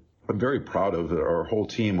did, I'm very proud of our whole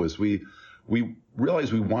team, was we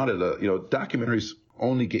realized we wanted documentaries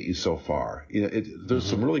only get you so far. There's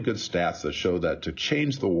some really good stats that show that to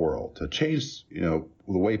change the world, to change, the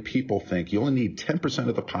way people think, you only need 10%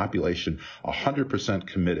 of the population 100%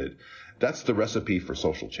 committed. That's the recipe for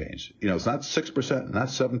social change. It's not 6%, not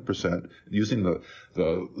 7%. Using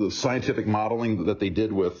the scientific modeling that they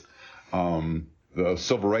did with the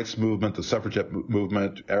civil rights movement, the suffragette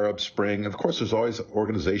movement, Arab Spring. Of course, there's always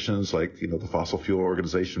organizations like, the fossil fuel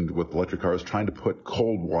organization with electric cars trying to put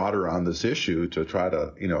cold water on this issue to try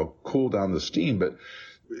to, cool down the steam. But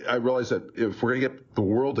I realized that if we're going to get the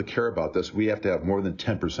world to care about this, we have to have more than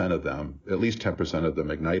 10% of them, at least 10% of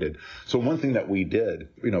them ignited. So one thing that we did,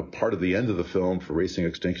 part of the end of the film for Racing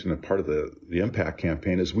Extinction and part of the Impact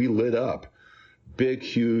campaign is we lit up big,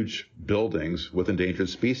 huge buildings with endangered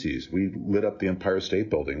species. We lit up the Empire State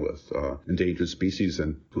Building with endangered species,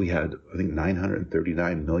 and we had, I think,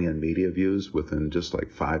 939 million media views within just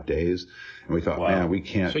like 5 days. And we thought, man, we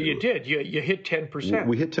can't. So you did. You hit 10%.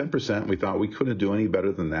 We hit 10%. We thought we couldn't do any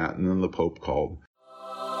better than that. And then the Pope called.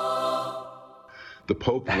 The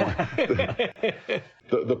Pope, the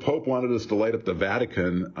Pope wanted us to light up the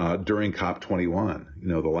Vatican during COP21,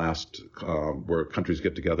 the last where countries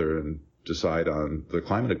get together and decide on the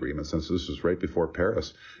climate agreement, since this was right before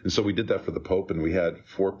Paris. And so we did that for the Pope, and we had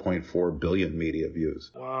 4.4 billion media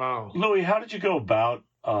views. Wow. Louis, how did you go about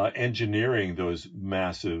engineering those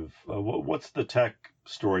massive, what's the tech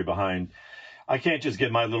story behind? I can't just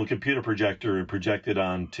get my little computer projector and project it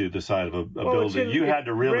onto the side of a building. You had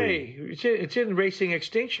to really. It's in Racing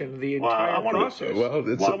Extinction, the entire process. I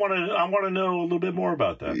want to know a little bit more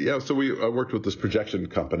about that. Yeah, so we worked with this projection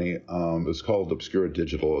company. It was called Obscura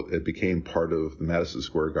Digital. It became part of the Madison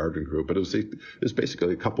Square Garden Group, but it was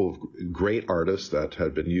basically a couple of great artists that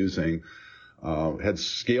had been using. Had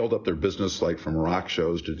scaled up their business, like from rock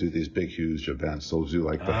shows to do these big, huge events. They'll do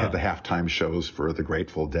like the halftime shows for the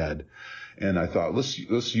Grateful Dead. And I thought, let's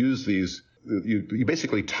use these. You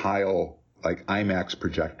basically tile like IMAX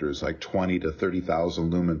projectors, like 20 to 30,000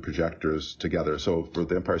 lumen projectors together. So for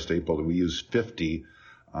the Empire State Building, we used 50,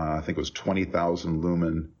 I think it was 20,000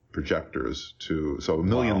 lumen projectors so a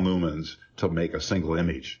million lumens to make a single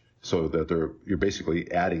image. So that you're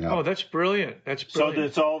basically adding up. Oh, that's brilliant. So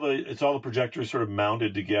it's all the projectors sort of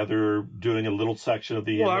mounted together, doing a little section of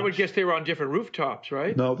the image. I would guess they were on different rooftops,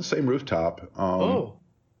 right? No, the same rooftop.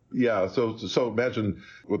 Yeah, so imagine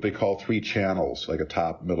what they call 3 channels, like a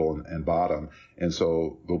top, middle, and bottom. And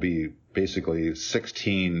so there'll be basically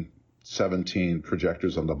 16, 17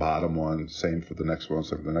 projectors on the bottom one, same for the next one,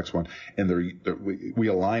 same for the next one. And we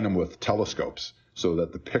align them with telescopes so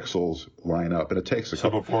that the pixels line up. And it takes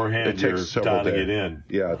beforehand you're dialing it in.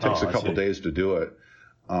 Yeah, it takes a couple days to do it.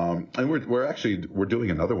 And we're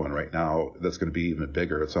doing another one right now that's going to be even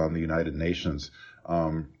bigger. It's on the United Nations.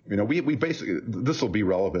 We basically, this will be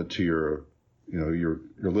relevant to your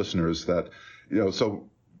listeners that, so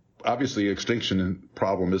obviously extinction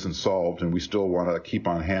problem isn't solved, and we still want to keep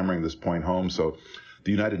on hammering this point home. So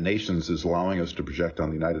the United Nations is allowing us to project on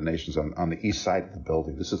the United Nations on the east side of the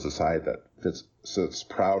building. This is the side that sits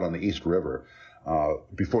proud on the East River,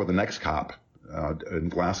 before the next COP. In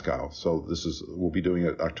Glasgow. So we'll be doing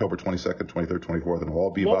it October 22nd, 23rd, 24th, and it'll all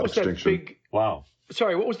be about extinction. Wow.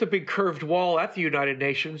 Sorry, what was the big curved wall at the United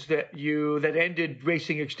Nations that ended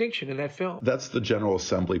Racing Extinction in that film? That's the General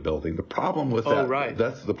Assembly building. The problem with that, right.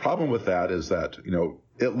 The problem with that is that,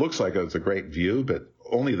 it looks like it's a great view, but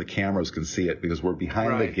only the cameras can see it because we're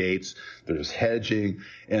behind the gates. There's hedging,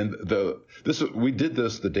 and we did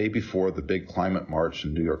this the day before the big climate march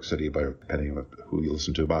in New York City. Depending on who you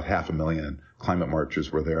listen to, about 500,000 climate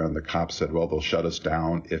marchers were there, and the cops said, "Well, they'll shut us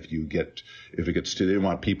down if it gets to." They didn't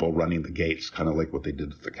want people running the gates, kind of like what they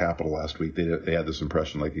did at the Capitol last week. They had this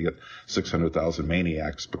impression like you get 600,000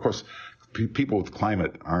 maniacs. Of course, people with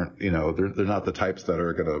climate aren't, they're not the types that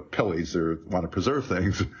are going to pillage or want to preserve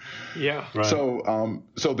things. Yeah. Right. So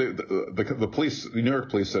the police, the New York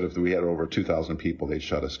police said if we had over 2,000 people, they'd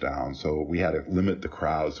shut us down. So we had to limit the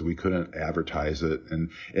crowds. We couldn't advertise it.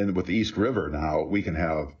 And with the East River now, we can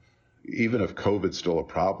have, even if COVID's still a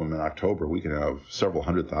problem in October, we can have several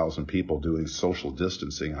 100,000 people doing social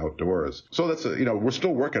distancing outdoors. So that's, we're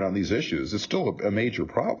still working on these issues. It's still a major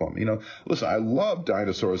problem. Listen, I love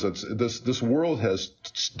dinosaurs. This world has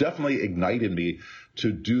definitely ignited me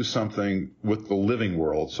to do something with the living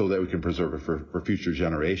world so that we can preserve it for future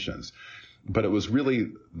generations. But it was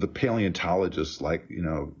really the paleontologists like,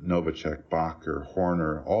 Novacek, Bacher,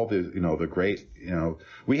 Horner, all the great,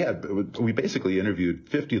 we basically interviewed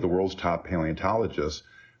 50 of the world's top paleontologists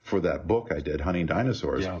for that book I did, Hunting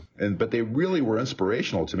Dinosaurs. Yeah. But they really were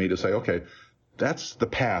inspirational to me to say, okay, that's the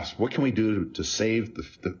past. What can we do to save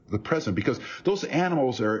the present? Because those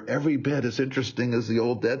animals are every bit as interesting as the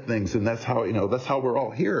old dead things. And that's how we're all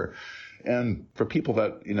here. And for people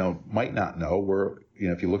that, might not know,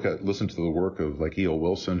 if you listen to the work of like E.O.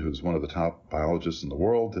 Wilson, who's one of the top biologists in the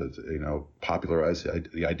world, popularized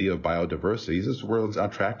the idea of biodiversity. He says we're on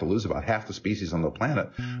track to lose about half the species on the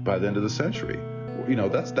planet by the end of the century.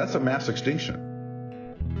 That's a mass extinction.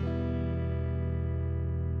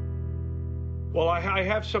 Well, I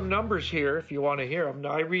have some numbers here if you want to hear them.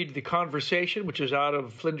 I read The Conversation, which is out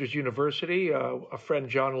of Flinders University. A friend,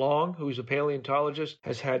 John Long, who's a paleontologist,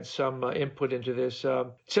 has had some input into this. It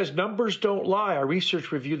says, numbers don't lie. Our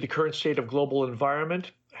research reviewed the current state of global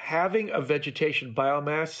environment, having a vegetation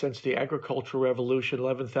biomass since the agricultural revolution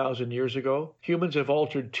 11,000 years ago. Humans have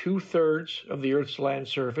altered 2/3 of the Earth's land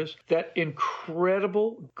surface. That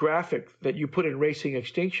incredible graphic that you put in Racing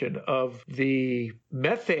Extinction of the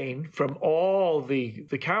methane from all the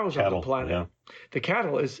cows on the planet, the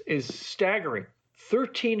cattle, is staggering.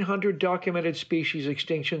 1,300 documented species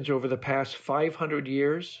extinctions over the past 500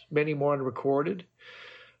 years, many more unrecorded.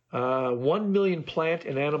 1 million plant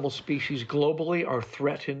and animal species globally are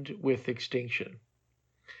threatened with extinction.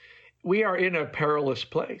 We are in a perilous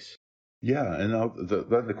place. Yeah, and now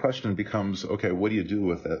the question becomes, okay, what do you do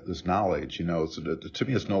with this knowledge? To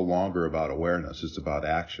me, it's no longer about awareness; it's about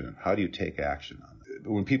action. How do you take action on it?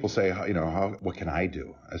 When people say, what can I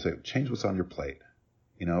do? I say, change what's on your plate.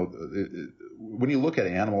 When you look at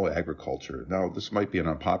animal agriculture, now this might be an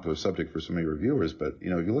unpopular subject for some of your viewers, but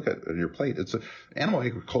if you look at your plate, animal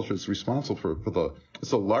agriculture is responsible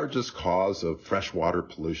it's the largest cause of freshwater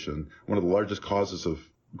pollution, one of the largest causes of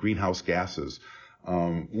greenhouse gases.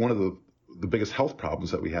 One of the biggest health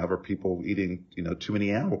problems that we have are people eating too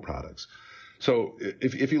many animal products. So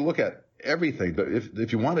if you look at everything, but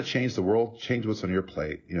if you want to change the world, change what's on your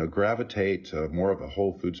plate. Gravitate to more of a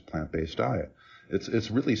whole foods plant-based diet.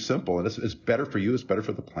 It's really simple, and it's better for you. It's better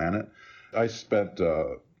for the planet. I spent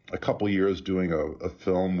a couple years doing a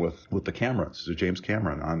film with the Camerons, so James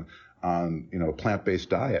Cameron, on plant-based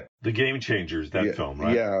diet. The Game Changers, film,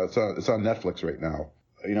 right? Yeah, it's on Netflix right now.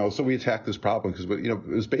 So we attacked this problem because it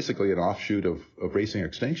was basically an offshoot of Racing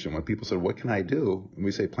Extinction. When people said, "What can I do?" and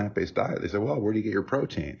we say plant-based diet, they say, "Well, where do you get your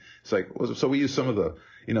protein?" It's like, so we use some of the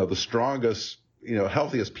strongest,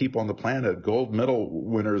 healthiest people on the planet, gold medal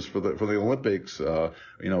winners for the Olympics,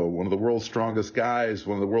 one of the world's strongest guys,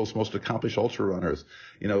 one of the world's most accomplished ultra runners.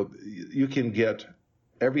 You can get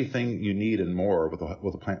everything you need and more with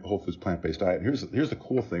a whole foods plant-based diet. And here's the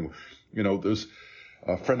cool thing. There's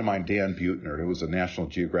a friend of mine, Dan Buettner, who was a National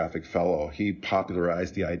Geographic fellow. He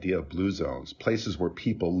popularized the idea of blue zones, places where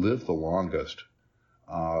people live the longest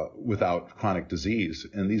without chronic disease.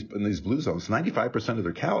 In these blue zones, 95% of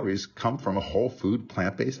their calories come from a whole food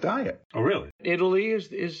plant-based diet. Oh, really? Italy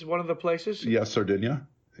is one of the places? Yes, Sardinia.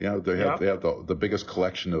 They have the biggest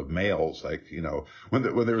collection of males. Like, when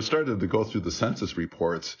they were starting to go through the census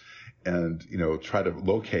reports and, try to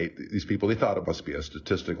locate these people, they thought it must be a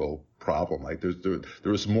statistical problem. Like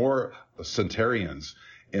there was more centurions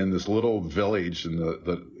in this little village in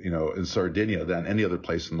in Sardinia than any other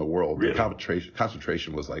place in the world. Really? The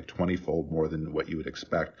concentration was like 20-fold more than what you would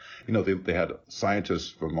expect. They had scientists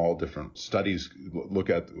from all different studies look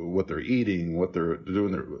at what they're eating, what they're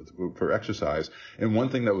doing for exercise. And one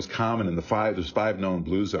thing that was common in there's 5 known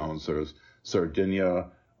blue zones. There's Sardinia,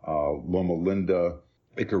 Loma Linda,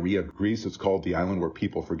 Icaria, Greece. It's called the island where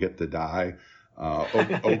people forget to die.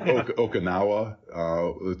 Okinawa.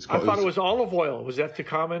 I thought it was olive oil. Was that the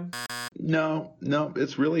common? No.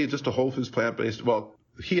 It's really just a whole foods plant-based. Well,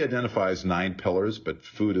 he identifies 9 pillars, but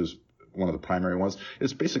food is one of the primary ones.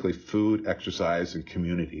 It's basically food, exercise, and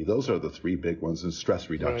community. Those are the 3 big ones, and stress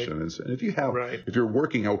reduction. Right. And if you have, if you're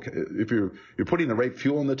working okay, if you're putting the right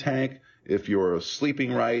fuel in the tank, if you're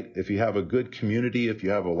sleeping right, if you have a good community, if you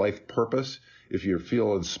have a life purpose, if you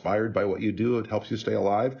feel inspired by what you do, it helps you stay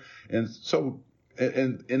alive. And so,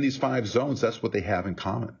 in these 5 zones, that's what they have in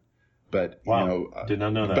common. But, wow. Did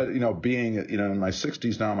not know that. But, being, in my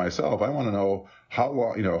 60s now myself, I want to know how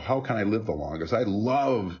long, how can I live the longest? I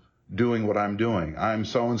love doing what I'm doing. I'm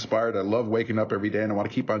so inspired. I love waking up every day, and I want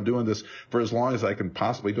to keep on doing this for as long as I can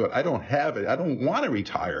possibly do it. I don't have it. I don't want to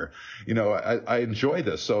retire. I enjoy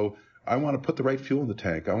this. So I want to put the right fuel in the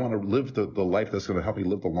tank. I want to live the life that's going to help me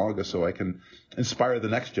live the longest so I can inspire the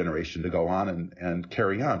next generation to go on and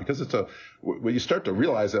carry on. Because what you start to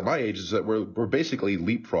realize at my age is that we're basically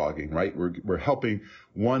leapfrogging, right? We're helping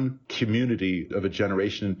one community of a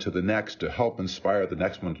generation to the next to help inspire the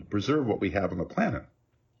next one to preserve what we have on the planet.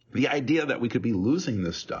 The idea that we could be losing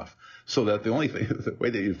this stuff so that the way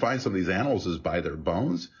that you find some of these animals is by their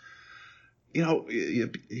bones.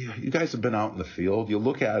 You guys have been out in the field. You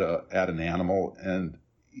look at an animal and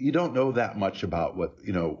you don't know that much about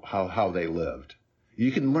how they lived.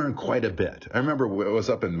 You can learn quite a bit. I remember I was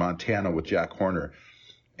up in Montana with Jack Horner,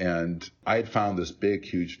 and I had found this big,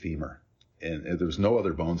 huge femur, and there was no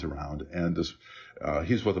other bones around. And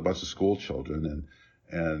he's with a bunch of school children,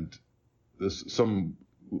 and some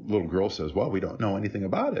little girl says, "Well, we don't know anything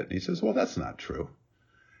about it." And he says, "Well, that's not true."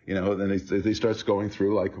 Then he starts going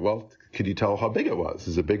through like, "Well, can you tell how big it was?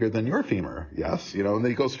 Is it bigger than your femur?" Yes. And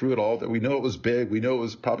then he goes through it all. We know it was big. We know it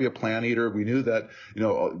was probably a plant eater. We knew that,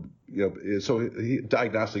 so he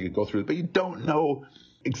diagnostically could go through it, but you don't know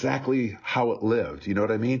exactly how it lived. You know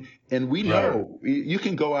what I mean? And we know you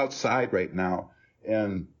can go outside right now,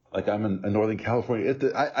 and like I'm in Northern California.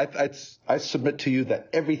 I submit to you that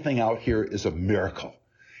everything out here is a miracle.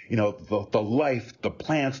 You know, the life, the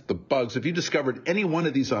plants, the bugs. If you discovered any one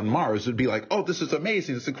of these on Mars, it'd be like, oh, this is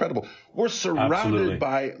amazing. It's incredible. We're surrounded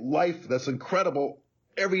by life that's incredible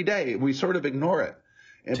every day. We sort of ignore it.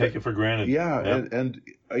 Take it for granted. Yeah. Yep. And,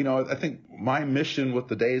 you know, I think my mission with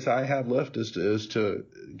the days I have left is to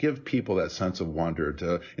give people that sense of wonder,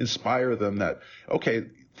 to inspire them that, okay,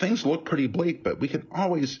 things look pretty bleak, but we can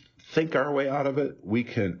always think our way out of it. We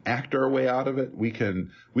can act our way out of it. We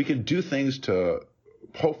can do things to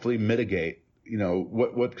hopefully mitigate, you know,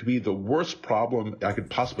 what could be the worst problem I could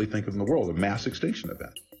possibly think of in the world, a mass extinction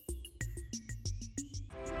event.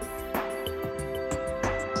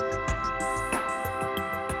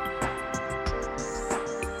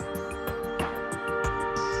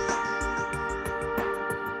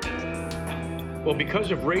 Well,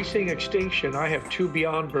 because of racing extinction, I have 2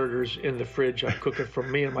 Beyond Burgers in the fridge. I'm cooking for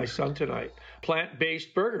me and my son tonight.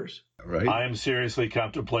 Plant-based burgers. Right. I am seriously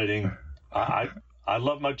contemplating. I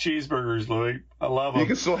love my cheeseburgers, Louis. I love them. You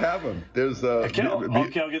can still have them. There's okay,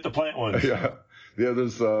 I'll get the plant ones. Yeah.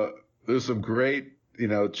 There's some great, you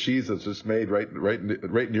know, cheese that's just made right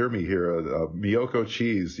near me here. Miyoko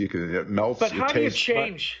cheese. It melts. But how do you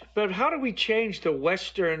change? But how do we change the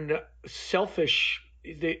Western selfish?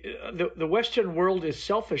 The Western world is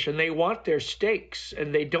selfish, and they want their steaks,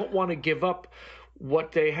 and they don't want to give up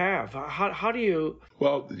what they have. How do you?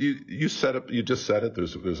 Well, you said it. You just said it.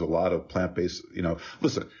 There's a lot of plant-based. You know,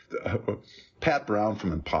 listen, Pat Brown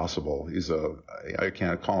from Impossible. I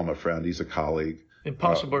can't call him a friend. He's a colleague.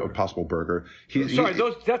 Impossible Burger.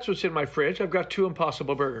 That's what's in my fridge. I've got 2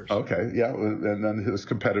 Impossible Burgers. Okay, yeah, and then his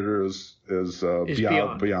competitor is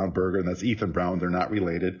Beyond Burger, and that's Ethan Brown. They're not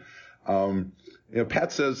related. You know,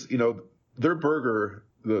 Pat says, you know, their burger,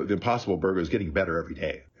 the Impossible Burger, is getting better every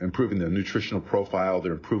day, improving the nutritional profile.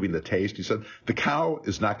 They're improving the taste. He said the cow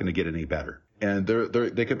is not going to get any better, and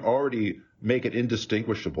they can already make it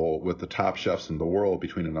indistinguishable with the top chefs in the world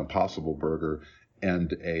between an Impossible Burger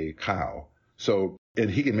and a cow. So,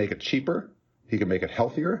 and he can make it cheaper. He can make it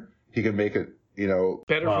healthier. He can make it, you know,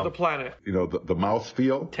 better for the planet. You know, the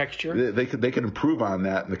mouthfeel, texture. They can improve on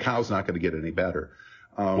that, and the cow's not going to get any better.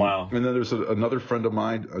 Wow. And then there's another friend of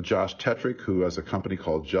mine, Josh Tetrick, who has a company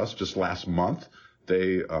called Just last month.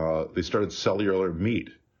 They started cellular meat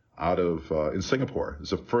out of in Singapore.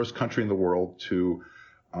 It's the first country in the world to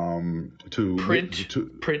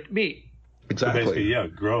print meat. Exactly. So basically,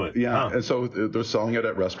 grow it. Yeah, and so they're selling it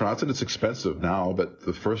at restaurants, and it's expensive now, but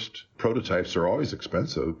the first prototypes are always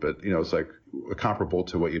expensive. But, you know, it's like comparable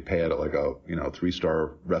to what you pay at like a, you know,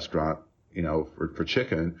 3-star restaurant, you know, for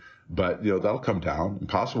chicken. But, you know, that'll come down.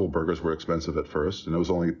 Impossible Burgers were expensive at first, and it was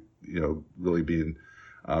only, you know, really being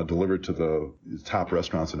delivered to the top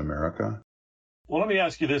restaurants in America. Well, let me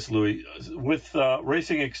ask you this, Louis. With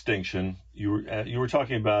racing extinction, you were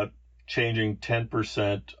talking about changing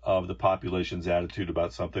 10% of the population's attitude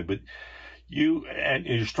about something, but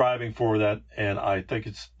you're striving for that, and I think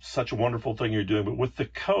it's such a wonderful thing you're doing. But with The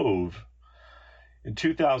Cove in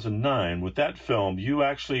 2009, with that film, you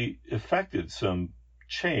actually effected some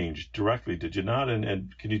change directly, did you not?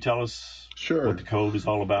 And can you tell us what The Cove is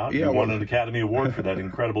all about? Yeah, you won an Academy Award for that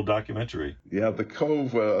incredible documentary. Yeah, The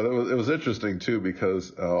Cove, it was interesting, too,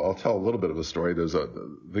 because I'll tell a little bit of a story. There's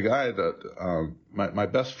the guy that my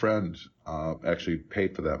best friend actually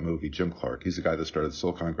paid for that movie, Jim Clark. He's the guy that started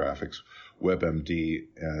Silicon Graphics, WebMD,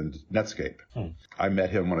 and Netscape. I met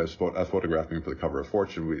him when I was photographing him for the cover of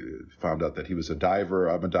Fortune. We found out that he was a diver.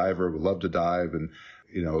 I'm a diver. We love to dive. And,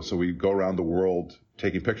 you know, so we go around the world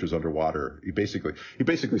taking pictures underwater. He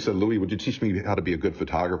basically said, Louis, would you teach me how to be a good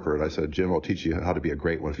photographer? And I said, Jim, I'll teach you how to be a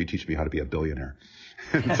great one if you teach me how to be a billionaire.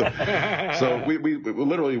 so we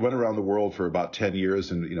literally went around the world for about 10 years,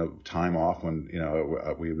 and, you know, time off when, you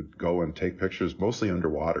know, we would go and take pictures mostly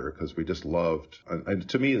underwater because we just loved, and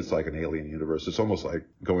to me, it's like an alien universe. It's almost like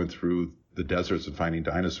going through the deserts and finding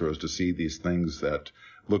dinosaurs to see these things that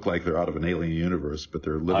look like they're out of an alien universe, but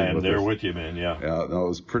they're living with us. I am there with you, man. Yeah. Yeah. No, it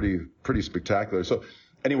was pretty spectacular. So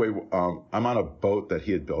anyway, I'm on a boat that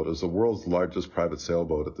he had built. It was the world's largest private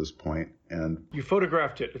sailboat at this point. And you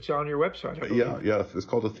photographed it. It's on your website. Yeah. It's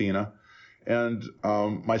called Athena. And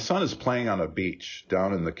my son is playing on a beach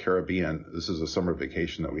down in the Caribbean. This is a summer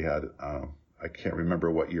vacation that we had. I can't remember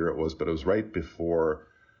what year it was, but it was right before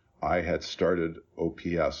I had started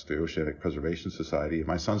OPS, the Oceanic Preservation Society.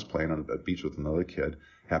 My son's playing on a beach with another kid,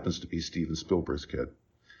 happens to be Steven Spielberg's kid.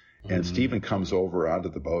 And Steven comes over onto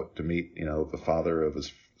the boat to meet, you know, the father of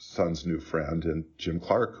his son's new friend, and Jim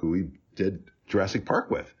Clark, who he did Jurassic Park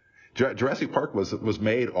with. Jurassic Park was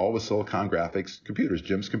made all with Silicon Graphics computers,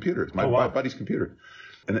 Jim's computers, my buddy's computer.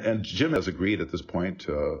 And Jim has agreed at this point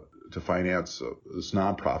to finance this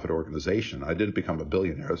nonprofit organization. I didn't become a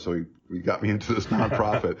billionaire, so he got me into this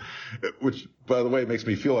nonprofit, which, by the way, makes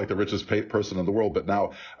me feel like the richest person in the world.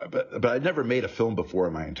 But I never made a film before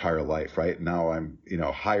in my entire life, right? Now I'm,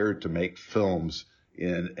 hired to make films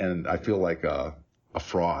and I feel like a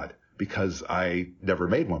fraud because I never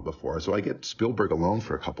made one before. So I get Spielberg alone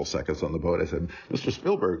for a couple seconds on the boat. I said, Mr.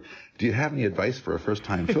 Spielberg, do you have any advice for a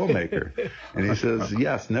first-time filmmaker? And he says,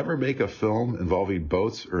 yes, never make a film involving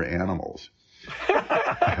boats or animals. And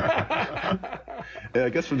I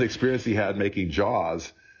guess from the experience he had making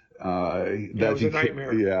Jaws, it was a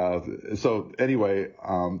nightmare. Yeah. So anyway,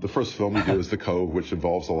 the first film we do is The Cove, which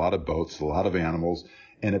involves a lot of boats, a lot of animals,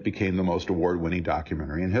 and it became the most award-winning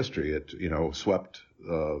documentary in history. It, swept,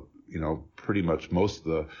 pretty much most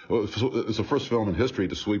of it was the first film in history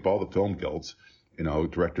to sweep all the film guilds,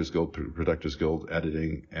 Directors Guild, Producers Guild,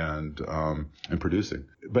 editing, and producing.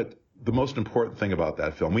 But the most important thing about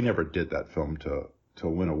that film, we never did that film to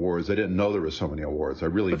win awards. I didn't know there were so many awards. I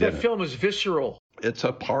really didn't. But that film is visceral. It's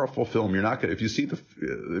a powerful film. You're not going if you see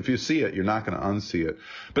it, you're not going to unsee it.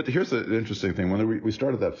 But here's the interesting thing. When we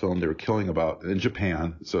started that film, they were killing in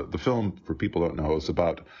Japan. So the film, for people who don't know, is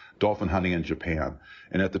about dolphin hunting in Japan.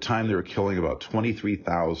 And at the time, they were killing about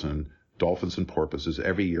 23,000 dolphins and porpoises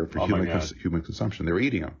every year for human consumption. They were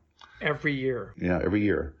eating them. Every year. Yeah, every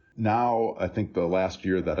year. Now, I think the last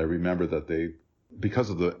year that I remember that because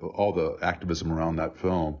of all the activism around that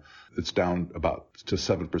film, it's down about to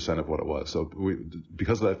 7% of what it was. So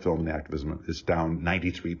because of that film and the activism, it's down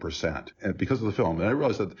 93%. And because of the film. And I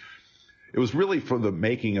realized that it was really from the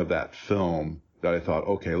making of that film that I thought,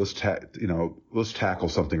 okay, let's tackle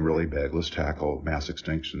something really big. Let's tackle mass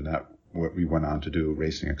extinction. That what we went on to do,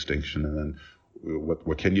 racing extinction, and then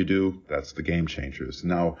what can you do? That's the Game Changers.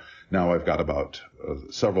 Now I've got about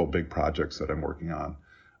several big projects that I'm working on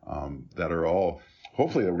that are all.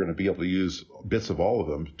 Hopefully, we're going to be able to use bits of all of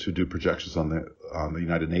them to do projections on the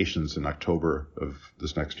United Nations in October of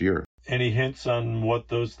this next year. Any hints on what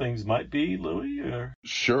those things might be, Louis? Or?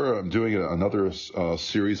 Sure. I'm doing another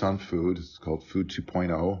series on food. It's called Food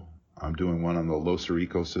 2.0. I'm doing one on the Losar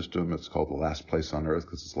ecosystem. It's called The Last Place on Earth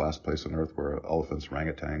because it's the last place on Earth where elephants,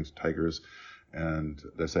 orangutans, tigers, and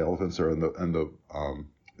they say elephants are in the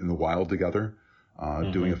wild together.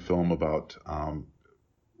 Doing a film about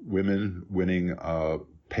women winning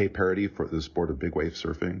pay parity for the sport of big wave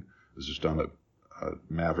surfing. It was just done at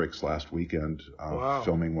Mavericks last weekend,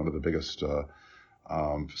 filming one of the biggest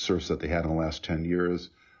surfs that they had in the last 10 years.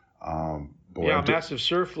 Massive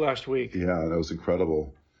surf last week. Yeah, that was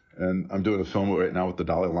incredible. And I'm doing a film right now with the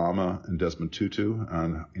Dalai Lama and Desmond Tutu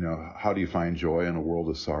on, how do you find joy in a world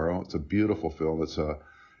of sorrow? It's a beautiful film.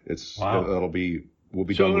 We'll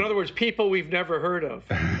be done. So, in other words, people we've never heard of.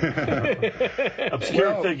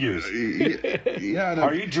 Obscure figures. Yeah.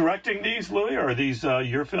 Are you directing these, Louis? Or are these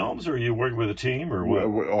your films? Or are you working with a team? Or what?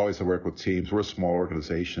 We always work with teams. We're a small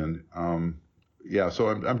organization. So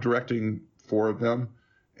I'm directing 4 of them.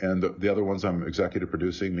 And the other ones I'm executive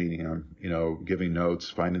producing, meaning I'm, giving notes,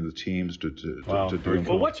 finding the teams to do them.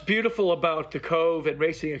 Well, what's beautiful about The Cove and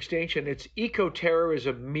Racing Extinction, it's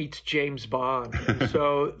eco-terrorism meets James Bond.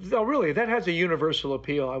 So, really, that has a universal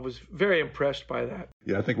appeal. I was very impressed by that.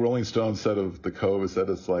 Yeah, I think Rolling Stone said of The Cove is that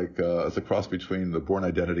it's like it's a cross between The Bourne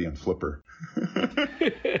Identity and Flipper.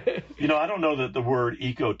 I don't know that the word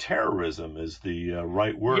eco-terrorism is the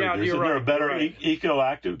right word. Yeah, Isn't there a better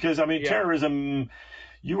eco-active? Because, terrorism...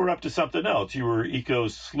 You were up to something else. You were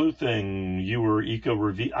eco-sleuthing. You were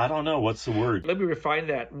eco-review. I don't know. What's the word? Let me refine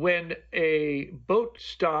that. When a boat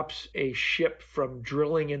stops a ship from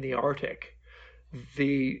drilling in the Arctic,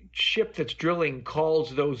 the ship that's drilling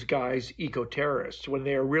calls those guys eco-terrorists when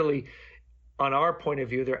they're really, on our point of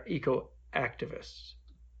view, they're eco-activists.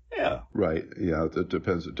 Yeah. Right. Yeah. It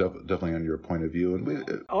depends definitely on your point of view.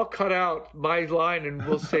 And I'll cut out my line and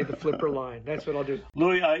we'll say the Flipper line. That's what I'll do.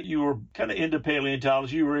 Louis, you were kind of into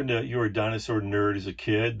paleontology. You were a dinosaur nerd as a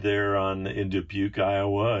kid there in Dubuque,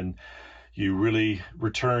 Iowa, and you really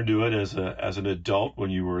returned to it as an adult when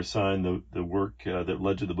you were assigned the work that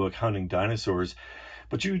led to the book Hunting Dinosaurs.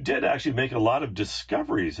 But you did actually make a lot of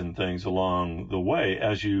discoveries and things along the way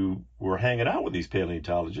as you were hanging out with these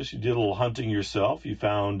paleontologists. You did a little hunting yourself. You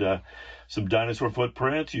found some dinosaur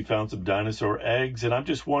footprints. You found some dinosaur eggs. And I'm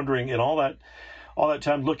just wondering, in all that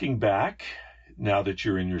time looking back, now that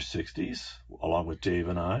you're in your 60s, along with Dave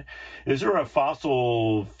and I, is there a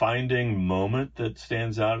fossil finding moment that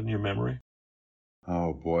stands out in your memory?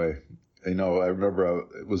 Oh, boy. I remember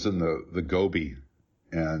it was in the Gobi.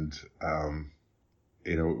 and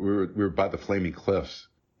we were by the Flaming Cliffs,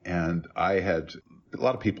 and a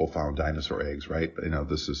lot of people found dinosaur eggs, right?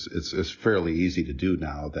 It's fairly easy to do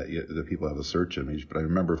now that people have a search image, but I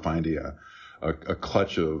remember finding a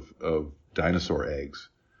clutch of dinosaur eggs,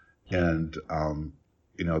 and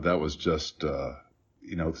that was just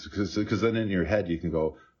because then in your head you can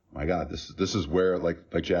go, my God, this is where,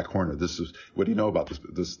 like Jack Horner, what do you know about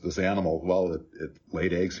this animal? Well, it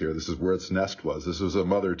laid eggs here. This is where its nest was. This was a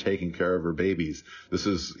mother taking care of her babies. This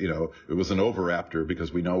is, it was an oviraptor,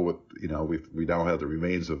 because we know we now have the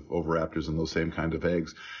remains of oviraptors and those same kind of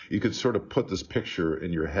eggs. You could sort of put this picture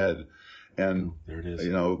in your head, and there it is.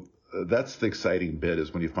 That's the exciting bit,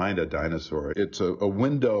 is when you find a dinosaur. It's a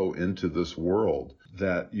window into this world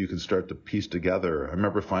that you can start to piece together. I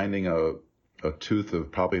remember finding a tooth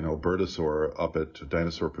of probably an Albertosaur up at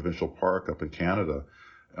Dinosaur Provincial Park up in Canada,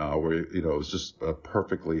 where, it was just a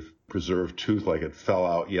perfectly preserved tooth, like it fell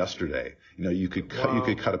out yesterday. You could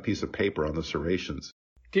cut a piece of paper on the serrations.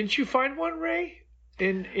 Didn't you find one, Ray?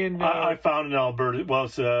 I found an Alberta. Well,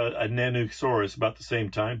 it's a Nanusaurus, about the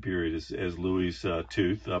same time period as Louis'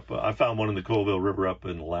 tooth. I found one in the Colville River up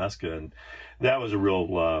in Alaska, and that was a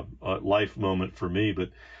real life moment for me. But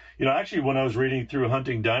actually, when I was reading through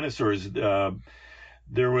Hunting Dinosaurs,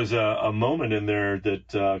 there was a moment in there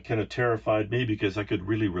that kind of terrified me, because I could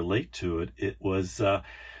really relate to it. It was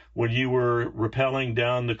when you were rappelling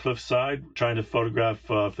down the cliffside trying to photograph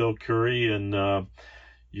Phil Currie, and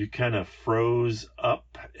you kind of froze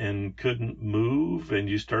up and couldn't move, and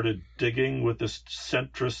you started digging with this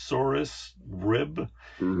Centrosaurus rib.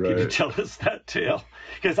 Right. Can you tell us that tale?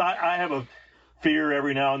 Because I have a fear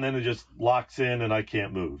every now and then it just locks in and I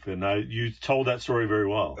can't move. And you told that story very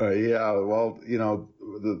well. Yeah. Well,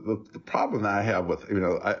 the problem that I have with,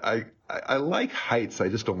 I like heights. I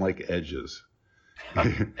just don't like edges.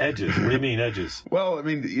 Edges? What do you mean edges? Well, I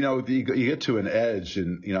mean, you get to an edge,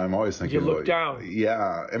 and I'm always thinking, you look down.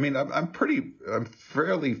 Yeah. I mean, I'm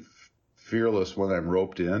fairly fearless when I'm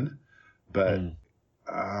roped in, but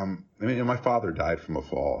my father died from a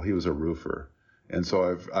fall. He was a roofer. And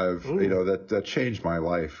so I've that changed my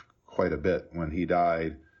life quite a bit when he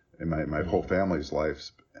died, and my whole family's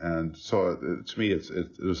lives. And so to me,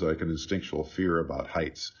 it was like an instinctual fear about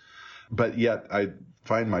heights. But yet I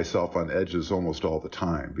find myself on edges almost all the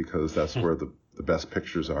time, because that's where the best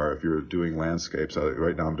pictures are. If you're doing landscapes,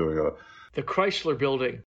 right now I'm doing the Chrysler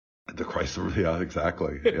Building. The Chrysler, yeah,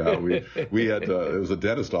 exactly. Yeah, we had it was a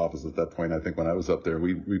dentist office at that point. I think when I was up there,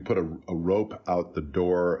 we put a rope out the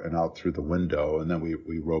door and out through the window, and then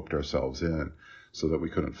we roped ourselves in so that we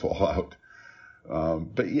couldn't fall out.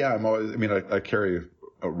 But yeah, I carry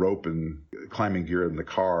a rope and climbing gear in the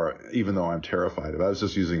car, even though I'm terrified of it. I was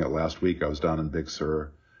just using it last week. I was down in Big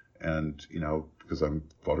Sur, and because I'm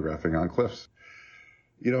photographing on cliffs.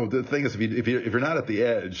 The thing is, if you're not at the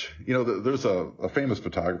edge, there's a famous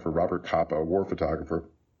photographer, Robert Capa, a war photographer,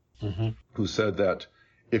 who said that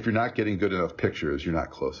if you're not getting good enough pictures, you're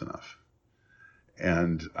not close enough.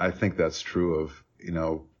 And I think that's true of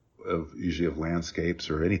usually of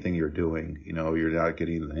landscapes or anything you're doing. You're not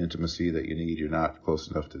getting the intimacy that you need. You're not close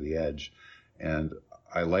enough to the edge. And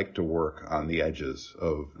I like to work on the edges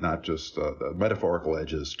of not just the metaphorical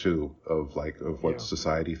edges too, of what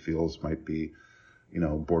society feels might be,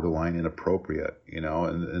 borderline inappropriate,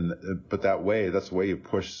 but that's the way you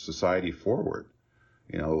push society forward.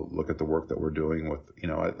 Look at the work that we're doing with,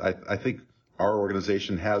 I think our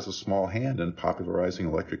organization has a small hand in popularizing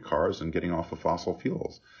electric cars and getting off of fossil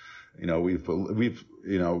fuels. We've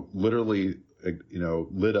literally,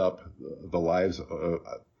 lit up the lives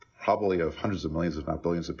probably of hundreds of millions, if not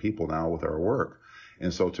billions of people now with our work.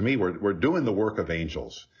 And so to me, we're doing the work of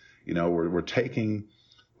angels. We're taking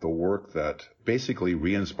the work that basically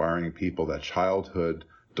re-inspiring people, that childhood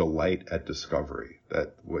delight at discovery,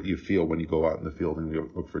 that what you feel when you go out in the field and you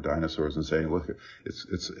look for dinosaurs, and saying, look,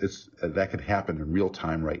 it's that can happen in real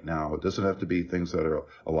time right now. It doesn't have to be things that are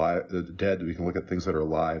alive, dead. We can look at things that are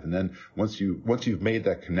alive. And then once you've made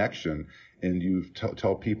that connection and you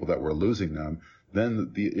tell people that we're losing them,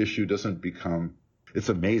 then the issue doesn't become, it's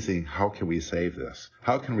amazing. How can we save this?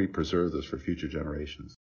 How can we preserve this for future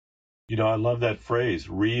generations? I love that phrase,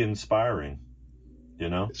 re-inspiring.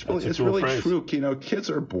 It's really phrase. true. Kids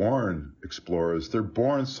are born explorers. They're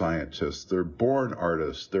born scientists. They're born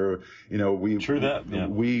artists.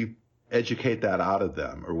 We educate that out of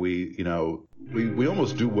them, or we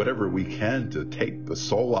almost do whatever we can to take the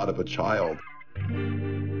soul out of a child.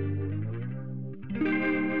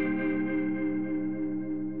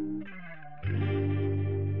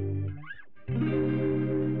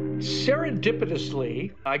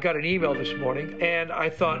 Serendipitously, I got an email this morning, and I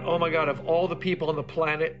thought, oh my God, of all the people on the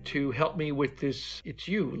planet to help me with this, it's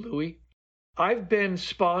you, Louis. I've been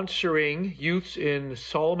sponsoring youths in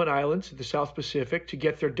Solomon Islands in the South Pacific to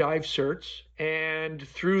get their dive certs. And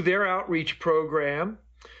through their outreach program,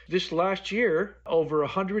 this last year, over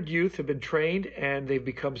 100 youth have been trained and they've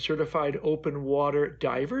become certified open water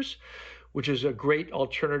divers, which is a great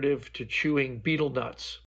alternative to chewing betel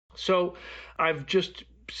nuts. So I've just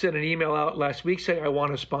sent an email out last week saying I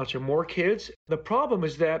want to sponsor more kids. The problem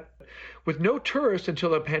is that with no tourists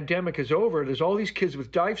until the pandemic is over, there's all these kids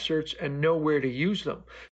with dive certs and nowhere to use them.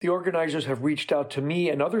 The organizers have reached out to me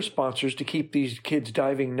and other sponsors to keep these kids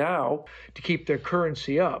diving now, to keep their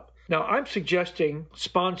currency up. Now, I'm suggesting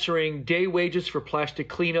sponsoring day wages for plastic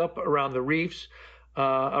cleanup around the reefs,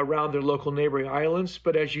 around their local neighboring islands.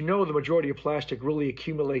 But as you know, the majority of plastic really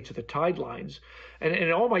accumulates at the tide lines. And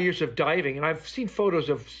in all my years of diving, and I've seen photos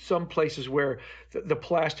of some places where the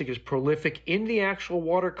plastic is prolific in the actual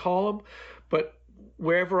water column, but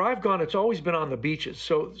wherever I've gone, it's always been on the beaches.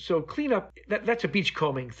 So cleanup, that's a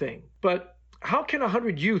beachcombing thing. But how can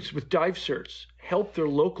 100 youths with dive certs help their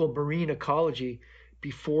local marine ecology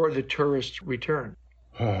before the tourists return?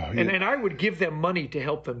 Oh, yeah. And I would give them money to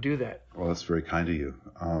help them do that. Well, that's very kind of you.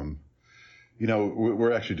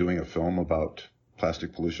 We're actually doing a film about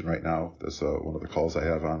plastic pollution right now. That's one of the calls I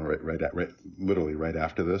have on literally right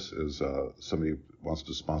after this is somebody wants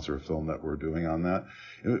to sponsor a film that we're doing on that.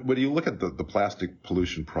 And when you look at the plastic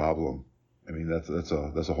pollution problem, I mean that's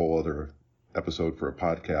a whole other episode for a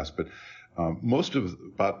podcast. But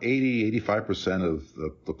about 85% of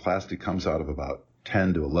the plastic comes out of about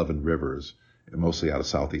 10 to 11 rivers, mostly out of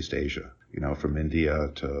Southeast Asia. From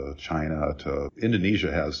India to China to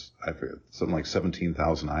Indonesia has, I forget, something like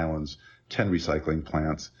 17,000 islands, 10 recycling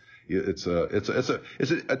plants.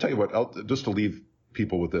 I tell you what, just to leave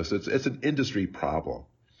people with this, it's an industry problem.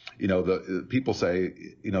 The people say,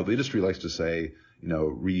 the industry likes to say,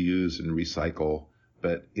 reuse and recycle,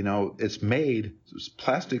 but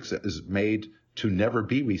plastics is made to never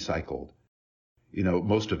be recycled.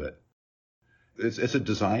 Most of it. It's a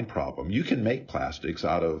design problem. You can make plastics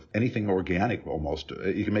out of anything organic almost.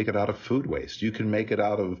 You can make it out of food waste. You can make it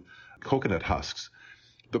out of coconut husks.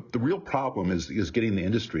 The real problem is getting the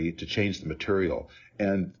industry to change the material.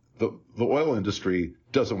 And the oil industry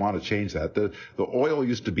doesn't want to change that. The oil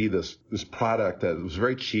used to be this product that was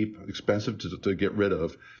very cheap, expensive to get rid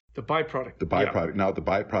of. The byproduct. Yeah. Now the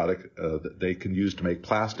byproduct that they can use to make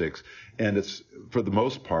plastics, and it's for the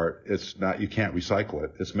most part, it's not. You can't recycle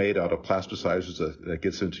it. It's made out of plasticizers that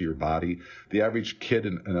gets into your body. The average kid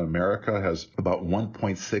in America has about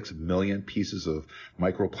 1.6 million pieces of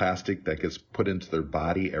microplastic that gets put into their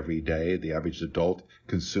body every day. The average adult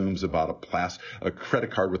consumes about a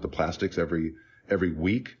credit card worth of plastics every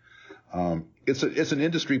week. It's an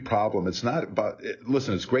industry problem. It's not about,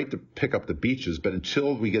 listen, it's great to pick up the beaches, but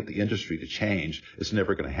until we get the industry to change, it's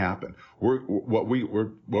never going to happen. What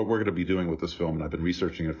we're going to be doing with this film, and I've been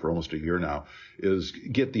researching it for almost a year now, is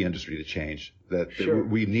get the industry to change. That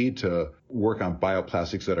we need to work on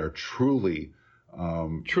bioplastics that are truly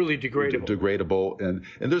degradable, and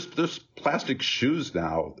there's plastic shoes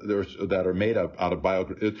now that are made out of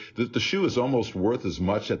the shoe is almost worth as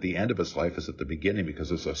much at the end of its life as at the beginning,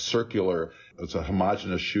 because it's a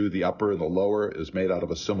homogeneous shoe. The upper and the lower is made out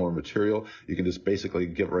of a similar material. You can just basically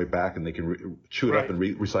give it right back, and they can chew it up and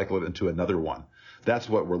recycle it into another one. That's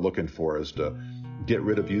what we're looking for, is to get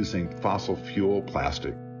rid of using fossil fuel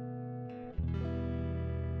plastic.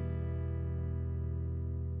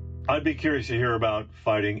 I'd be curious to hear about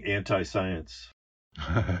fighting anti-science.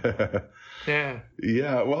 Yeah.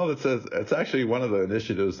 Yeah. Well, it's actually one of the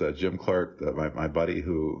initiatives that Jim Clark, my buddy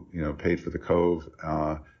who, paid for the Cove,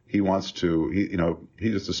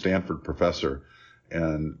 he's a Stanford professor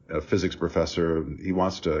and a physics professor. He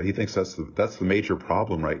thinks that's the major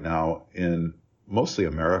problem right now in mostly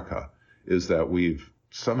America, is that we've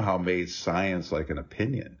somehow made science like an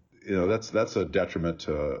opinion. That's a detriment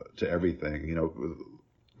to everything.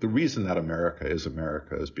 The reason that America is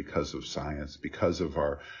because of science, because of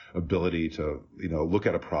our ability to, look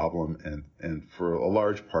at a problem and for a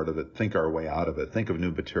large part of it, think our way out of it, think of new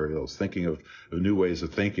materials, thinking of new ways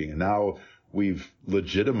of thinking. And now we've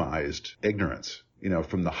legitimized ignorance,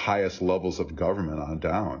 from the highest levels of government on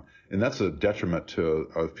down. And that's a detriment to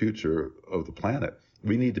our future of the planet.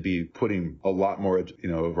 We need to be putting a lot more,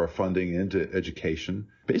 of our funding into education,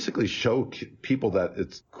 basically show people that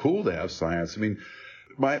it's cool to have science. I mean,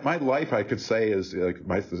 my life, I could say, is like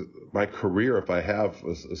my career, if I have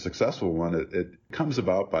a successful one, it comes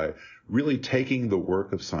about by really taking the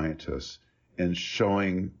work of scientists and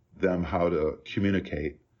showing them how to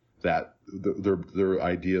communicate their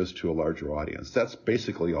ideas to a larger audience. That's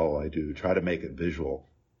basically all I do. Try to make it visual.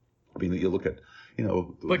 I mean, you look at,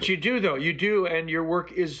 But you do, though. You do, and your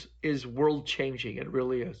work is world-changing. It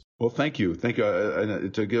really is. Well, thank you.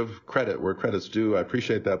 And to give credit where credit's due, I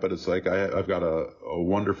appreciate that. But it's like I've got a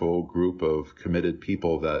wonderful group of committed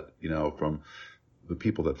people that, from the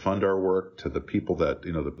people that fund our work to the people that,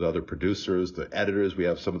 the other producers, the editors. We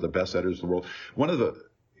have some of the best editors in the world. One of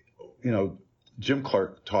the, Jim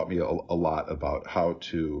Clark taught me a lot about how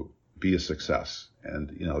to be a success.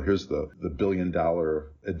 And, here's the $1 billion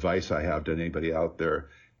advice I have to anybody out there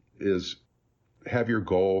is have your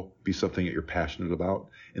goal be something that you're passionate about,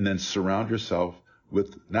 and then surround yourself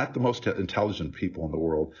with not the most intelligent people in the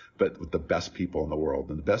world, but with the best people in the world.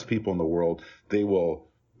 And the best people in the world, they will,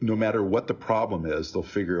 no matter what the problem is, they'll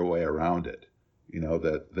figure a way around it.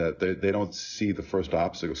 That they don't see the first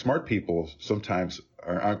obstacle. Smart people sometimes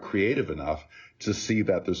aren't creative enough to see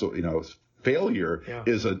that there's, failure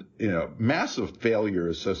is massive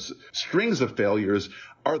failures. So strings of failures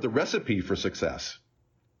are the recipe for success.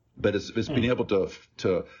 But it's being able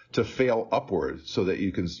to fail upward so that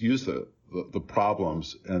you can use the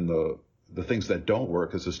problems and the things that don't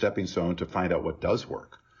work as a stepping stone to find out what does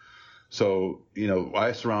work. So,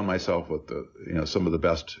 I surround myself with some of the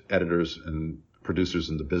best editors and producers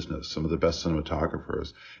in the business, some of the best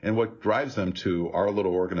cinematographers. And what drives them to our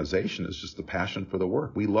little organization is just the passion for the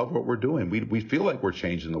work. We love what we're doing. We feel like we're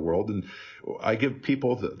changing the world. And I give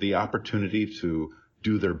people the opportunity to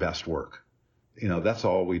do their best work. That's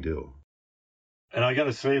all we do. And I got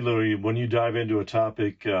to say, Louis, when you dive into a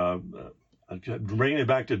topic, bringing it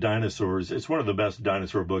back to dinosaurs, it's one of the best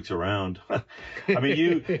dinosaur books around. I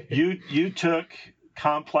mean, you took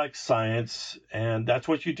complex science, and that's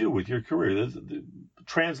what you do with your career,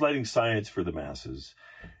 translating science for the masses.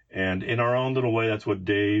 And in our own little way, that's what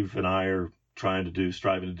Dave and I are striving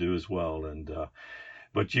to do as well. And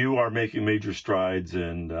but you are making major strides,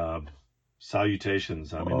 and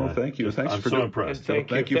salutations. I mean, thank you. I'm so impressed.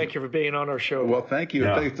 Thank you for being on our show. Well, thank you.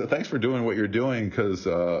 Yeah. Thanks for doing what you're doing, because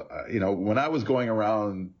when I was going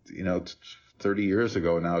around, 30 years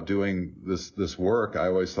ago now doing this work, I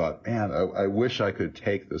always thought, man, I wish I could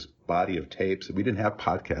take this body of tapes. We didn't have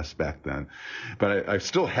podcasts back then, but I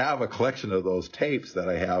still have a collection of those tapes that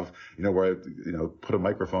I have, where I, put a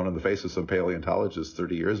microphone in the face of some paleontologists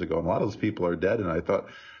 30 years ago. And a lot of those people are dead. And I thought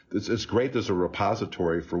it's great. There's a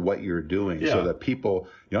repository for what you're doing so that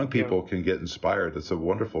young people can get inspired. It's a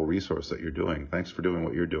wonderful resource that you're doing. Thanks for doing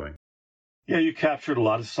what you're doing. Yeah, you captured a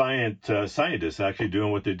lot of scientists actually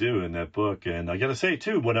doing what they do in that book. And I got to say,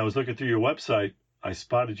 too, when I was looking through your website, I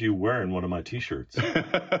spotted you wearing one of my T-shirts. So,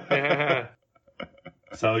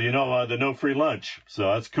 the no free lunch.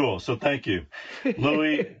 So that's cool. So thank you.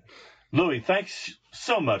 Louis, thanks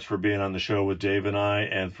so much for being on the show with Dave and I,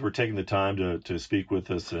 and for taking the time to speak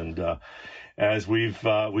with us. And as we've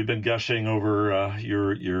been gushing over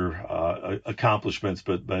your accomplishments,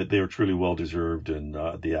 but they are truly well deserved, and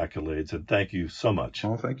the accolades. And thank you so much.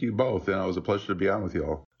 Well, thank you both. And it was a pleasure to be on with you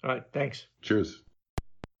all. All right, thanks. Cheers.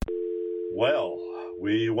 Well,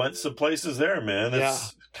 we went some places there, man.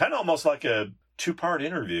 It's kind of almost like a 2-part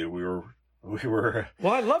interview. We were.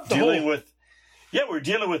 Well, I love we're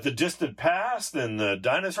dealing with the distant past and the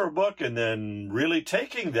dinosaur book, and then really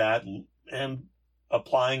taking that and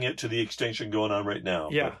applying it to the extinction going on right now.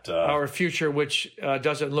 Yeah, but, our future, which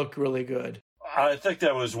doesn't look really good. I think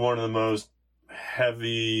that was one of the most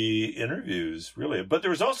heavy interviews, really. But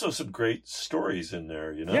there was also some great stories in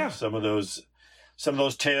there, Yeah. Some of those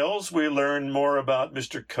tales, we learned more about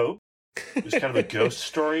Mr. Cope. There's kind of a ghost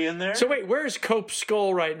story in there. So wait, where's Cope's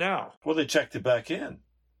skull right now? Well, they checked it back in.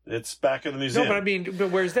 It's back in the museum. No, but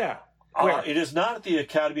where's that? Where? It is not at the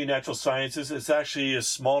Academy of Natural Sciences. It's actually a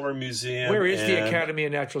smaller museum. Where is the Academy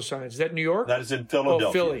of Natural Sciences? Is that New York? That is in Philadelphia.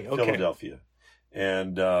 Oh, Philly. Okay. Philadelphia.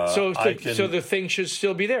 And so the thing should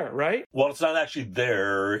still be there, right? Well, it's not actually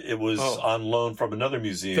there. It was on loan from another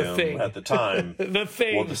museum at the time. The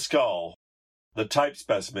thing. Well, the skull, the type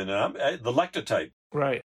specimen, the lectotype.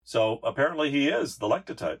 Right. So apparently he is the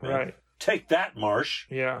lectotype. Man. Right. Take that, Marsh.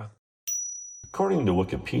 Yeah. According to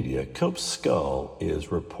Wikipedia, Cope's skull is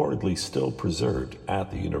reportedly still preserved at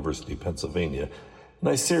the University of Pennsylvania, and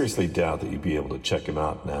I seriously doubt that you'd be able to check him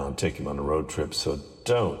out now and take him on a road trip, so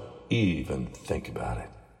don't even think about it.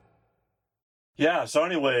 Yeah, so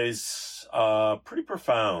anyways, pretty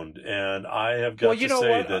profound, and I have got to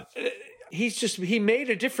say that... he made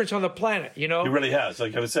a difference on the planet, He really has,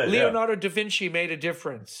 like I said. Leonardo da Vinci made a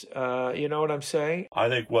difference. You know what I'm saying? I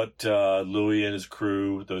think what Louis and his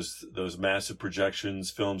crew, those massive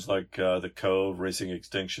projections, films like The Cove, Racing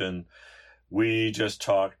Extinction, we just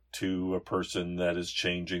talked to a person that is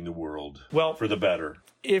changing the world for the better.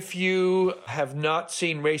 If you have not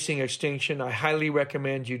seen Racing Extinction, I highly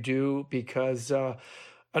recommend you do, because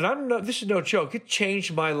this is no joke. It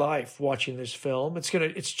changed my life watching this film.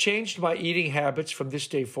 It's changed my eating habits from this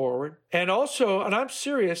day forward. And also, and I'm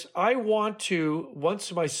serious, I want to,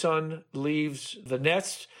 once my son leaves the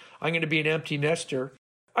nest, I'm going to be an empty nester.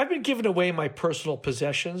 I've been giving away my personal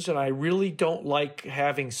possessions, and I really don't like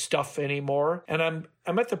having stuff anymore. And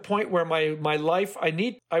I'm at the point where my life,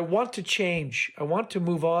 I want to change. I want to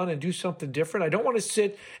move on and do something different. I don't want to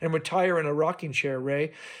sit and retire in a rocking chair,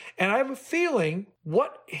 Ray. And I have a feeling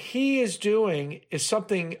what he is doing is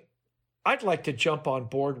something I'd like to jump on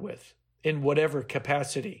board with in whatever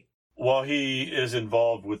capacity. Well, he is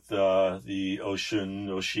involved with the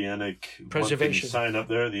Oceanic Preservation. Sign up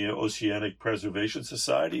there, the Oceanic Preservation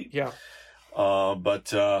Society. Yeah.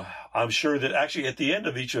 But I'm sure that actually at the end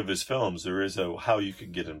of each of his films, there is how you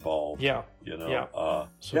can get involved. Yeah. You know. Yeah.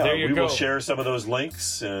 So there you go. We will go. share some of those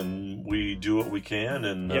links, and we do what we can.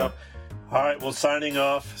 And Yep. All right. Well, signing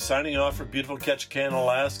off for beautiful Ketchikan,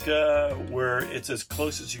 Alaska, where it's as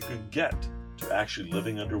close as you could get to actually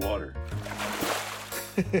living underwater.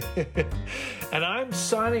 And I'm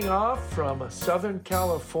signing off from Southern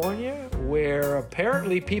California, where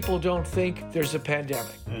apparently people don't think there's a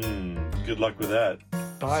pandemic. Good luck with that.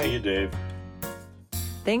 Bye. See you, Dave.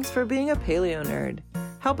 Thanks for being a paleo nerd.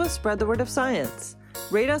 Help us spread the word of science.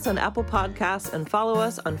 Rate us on Apple Podcasts and follow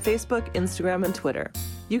us on Facebook, Instagram, and Twitter.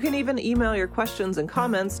 You can even email your questions and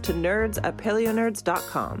comments to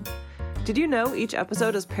nerds@paleonerds.com. Did you know each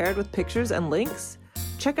episode is paired with pictures and links?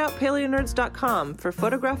 Check out paleonerds.com for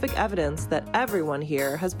photographic evidence that everyone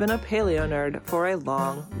here has been a paleo nerd for a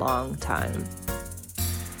long, long time.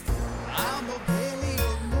 I'm a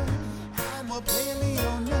paleo nerd. I'm a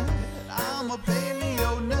paleo nerd. I'm a paleo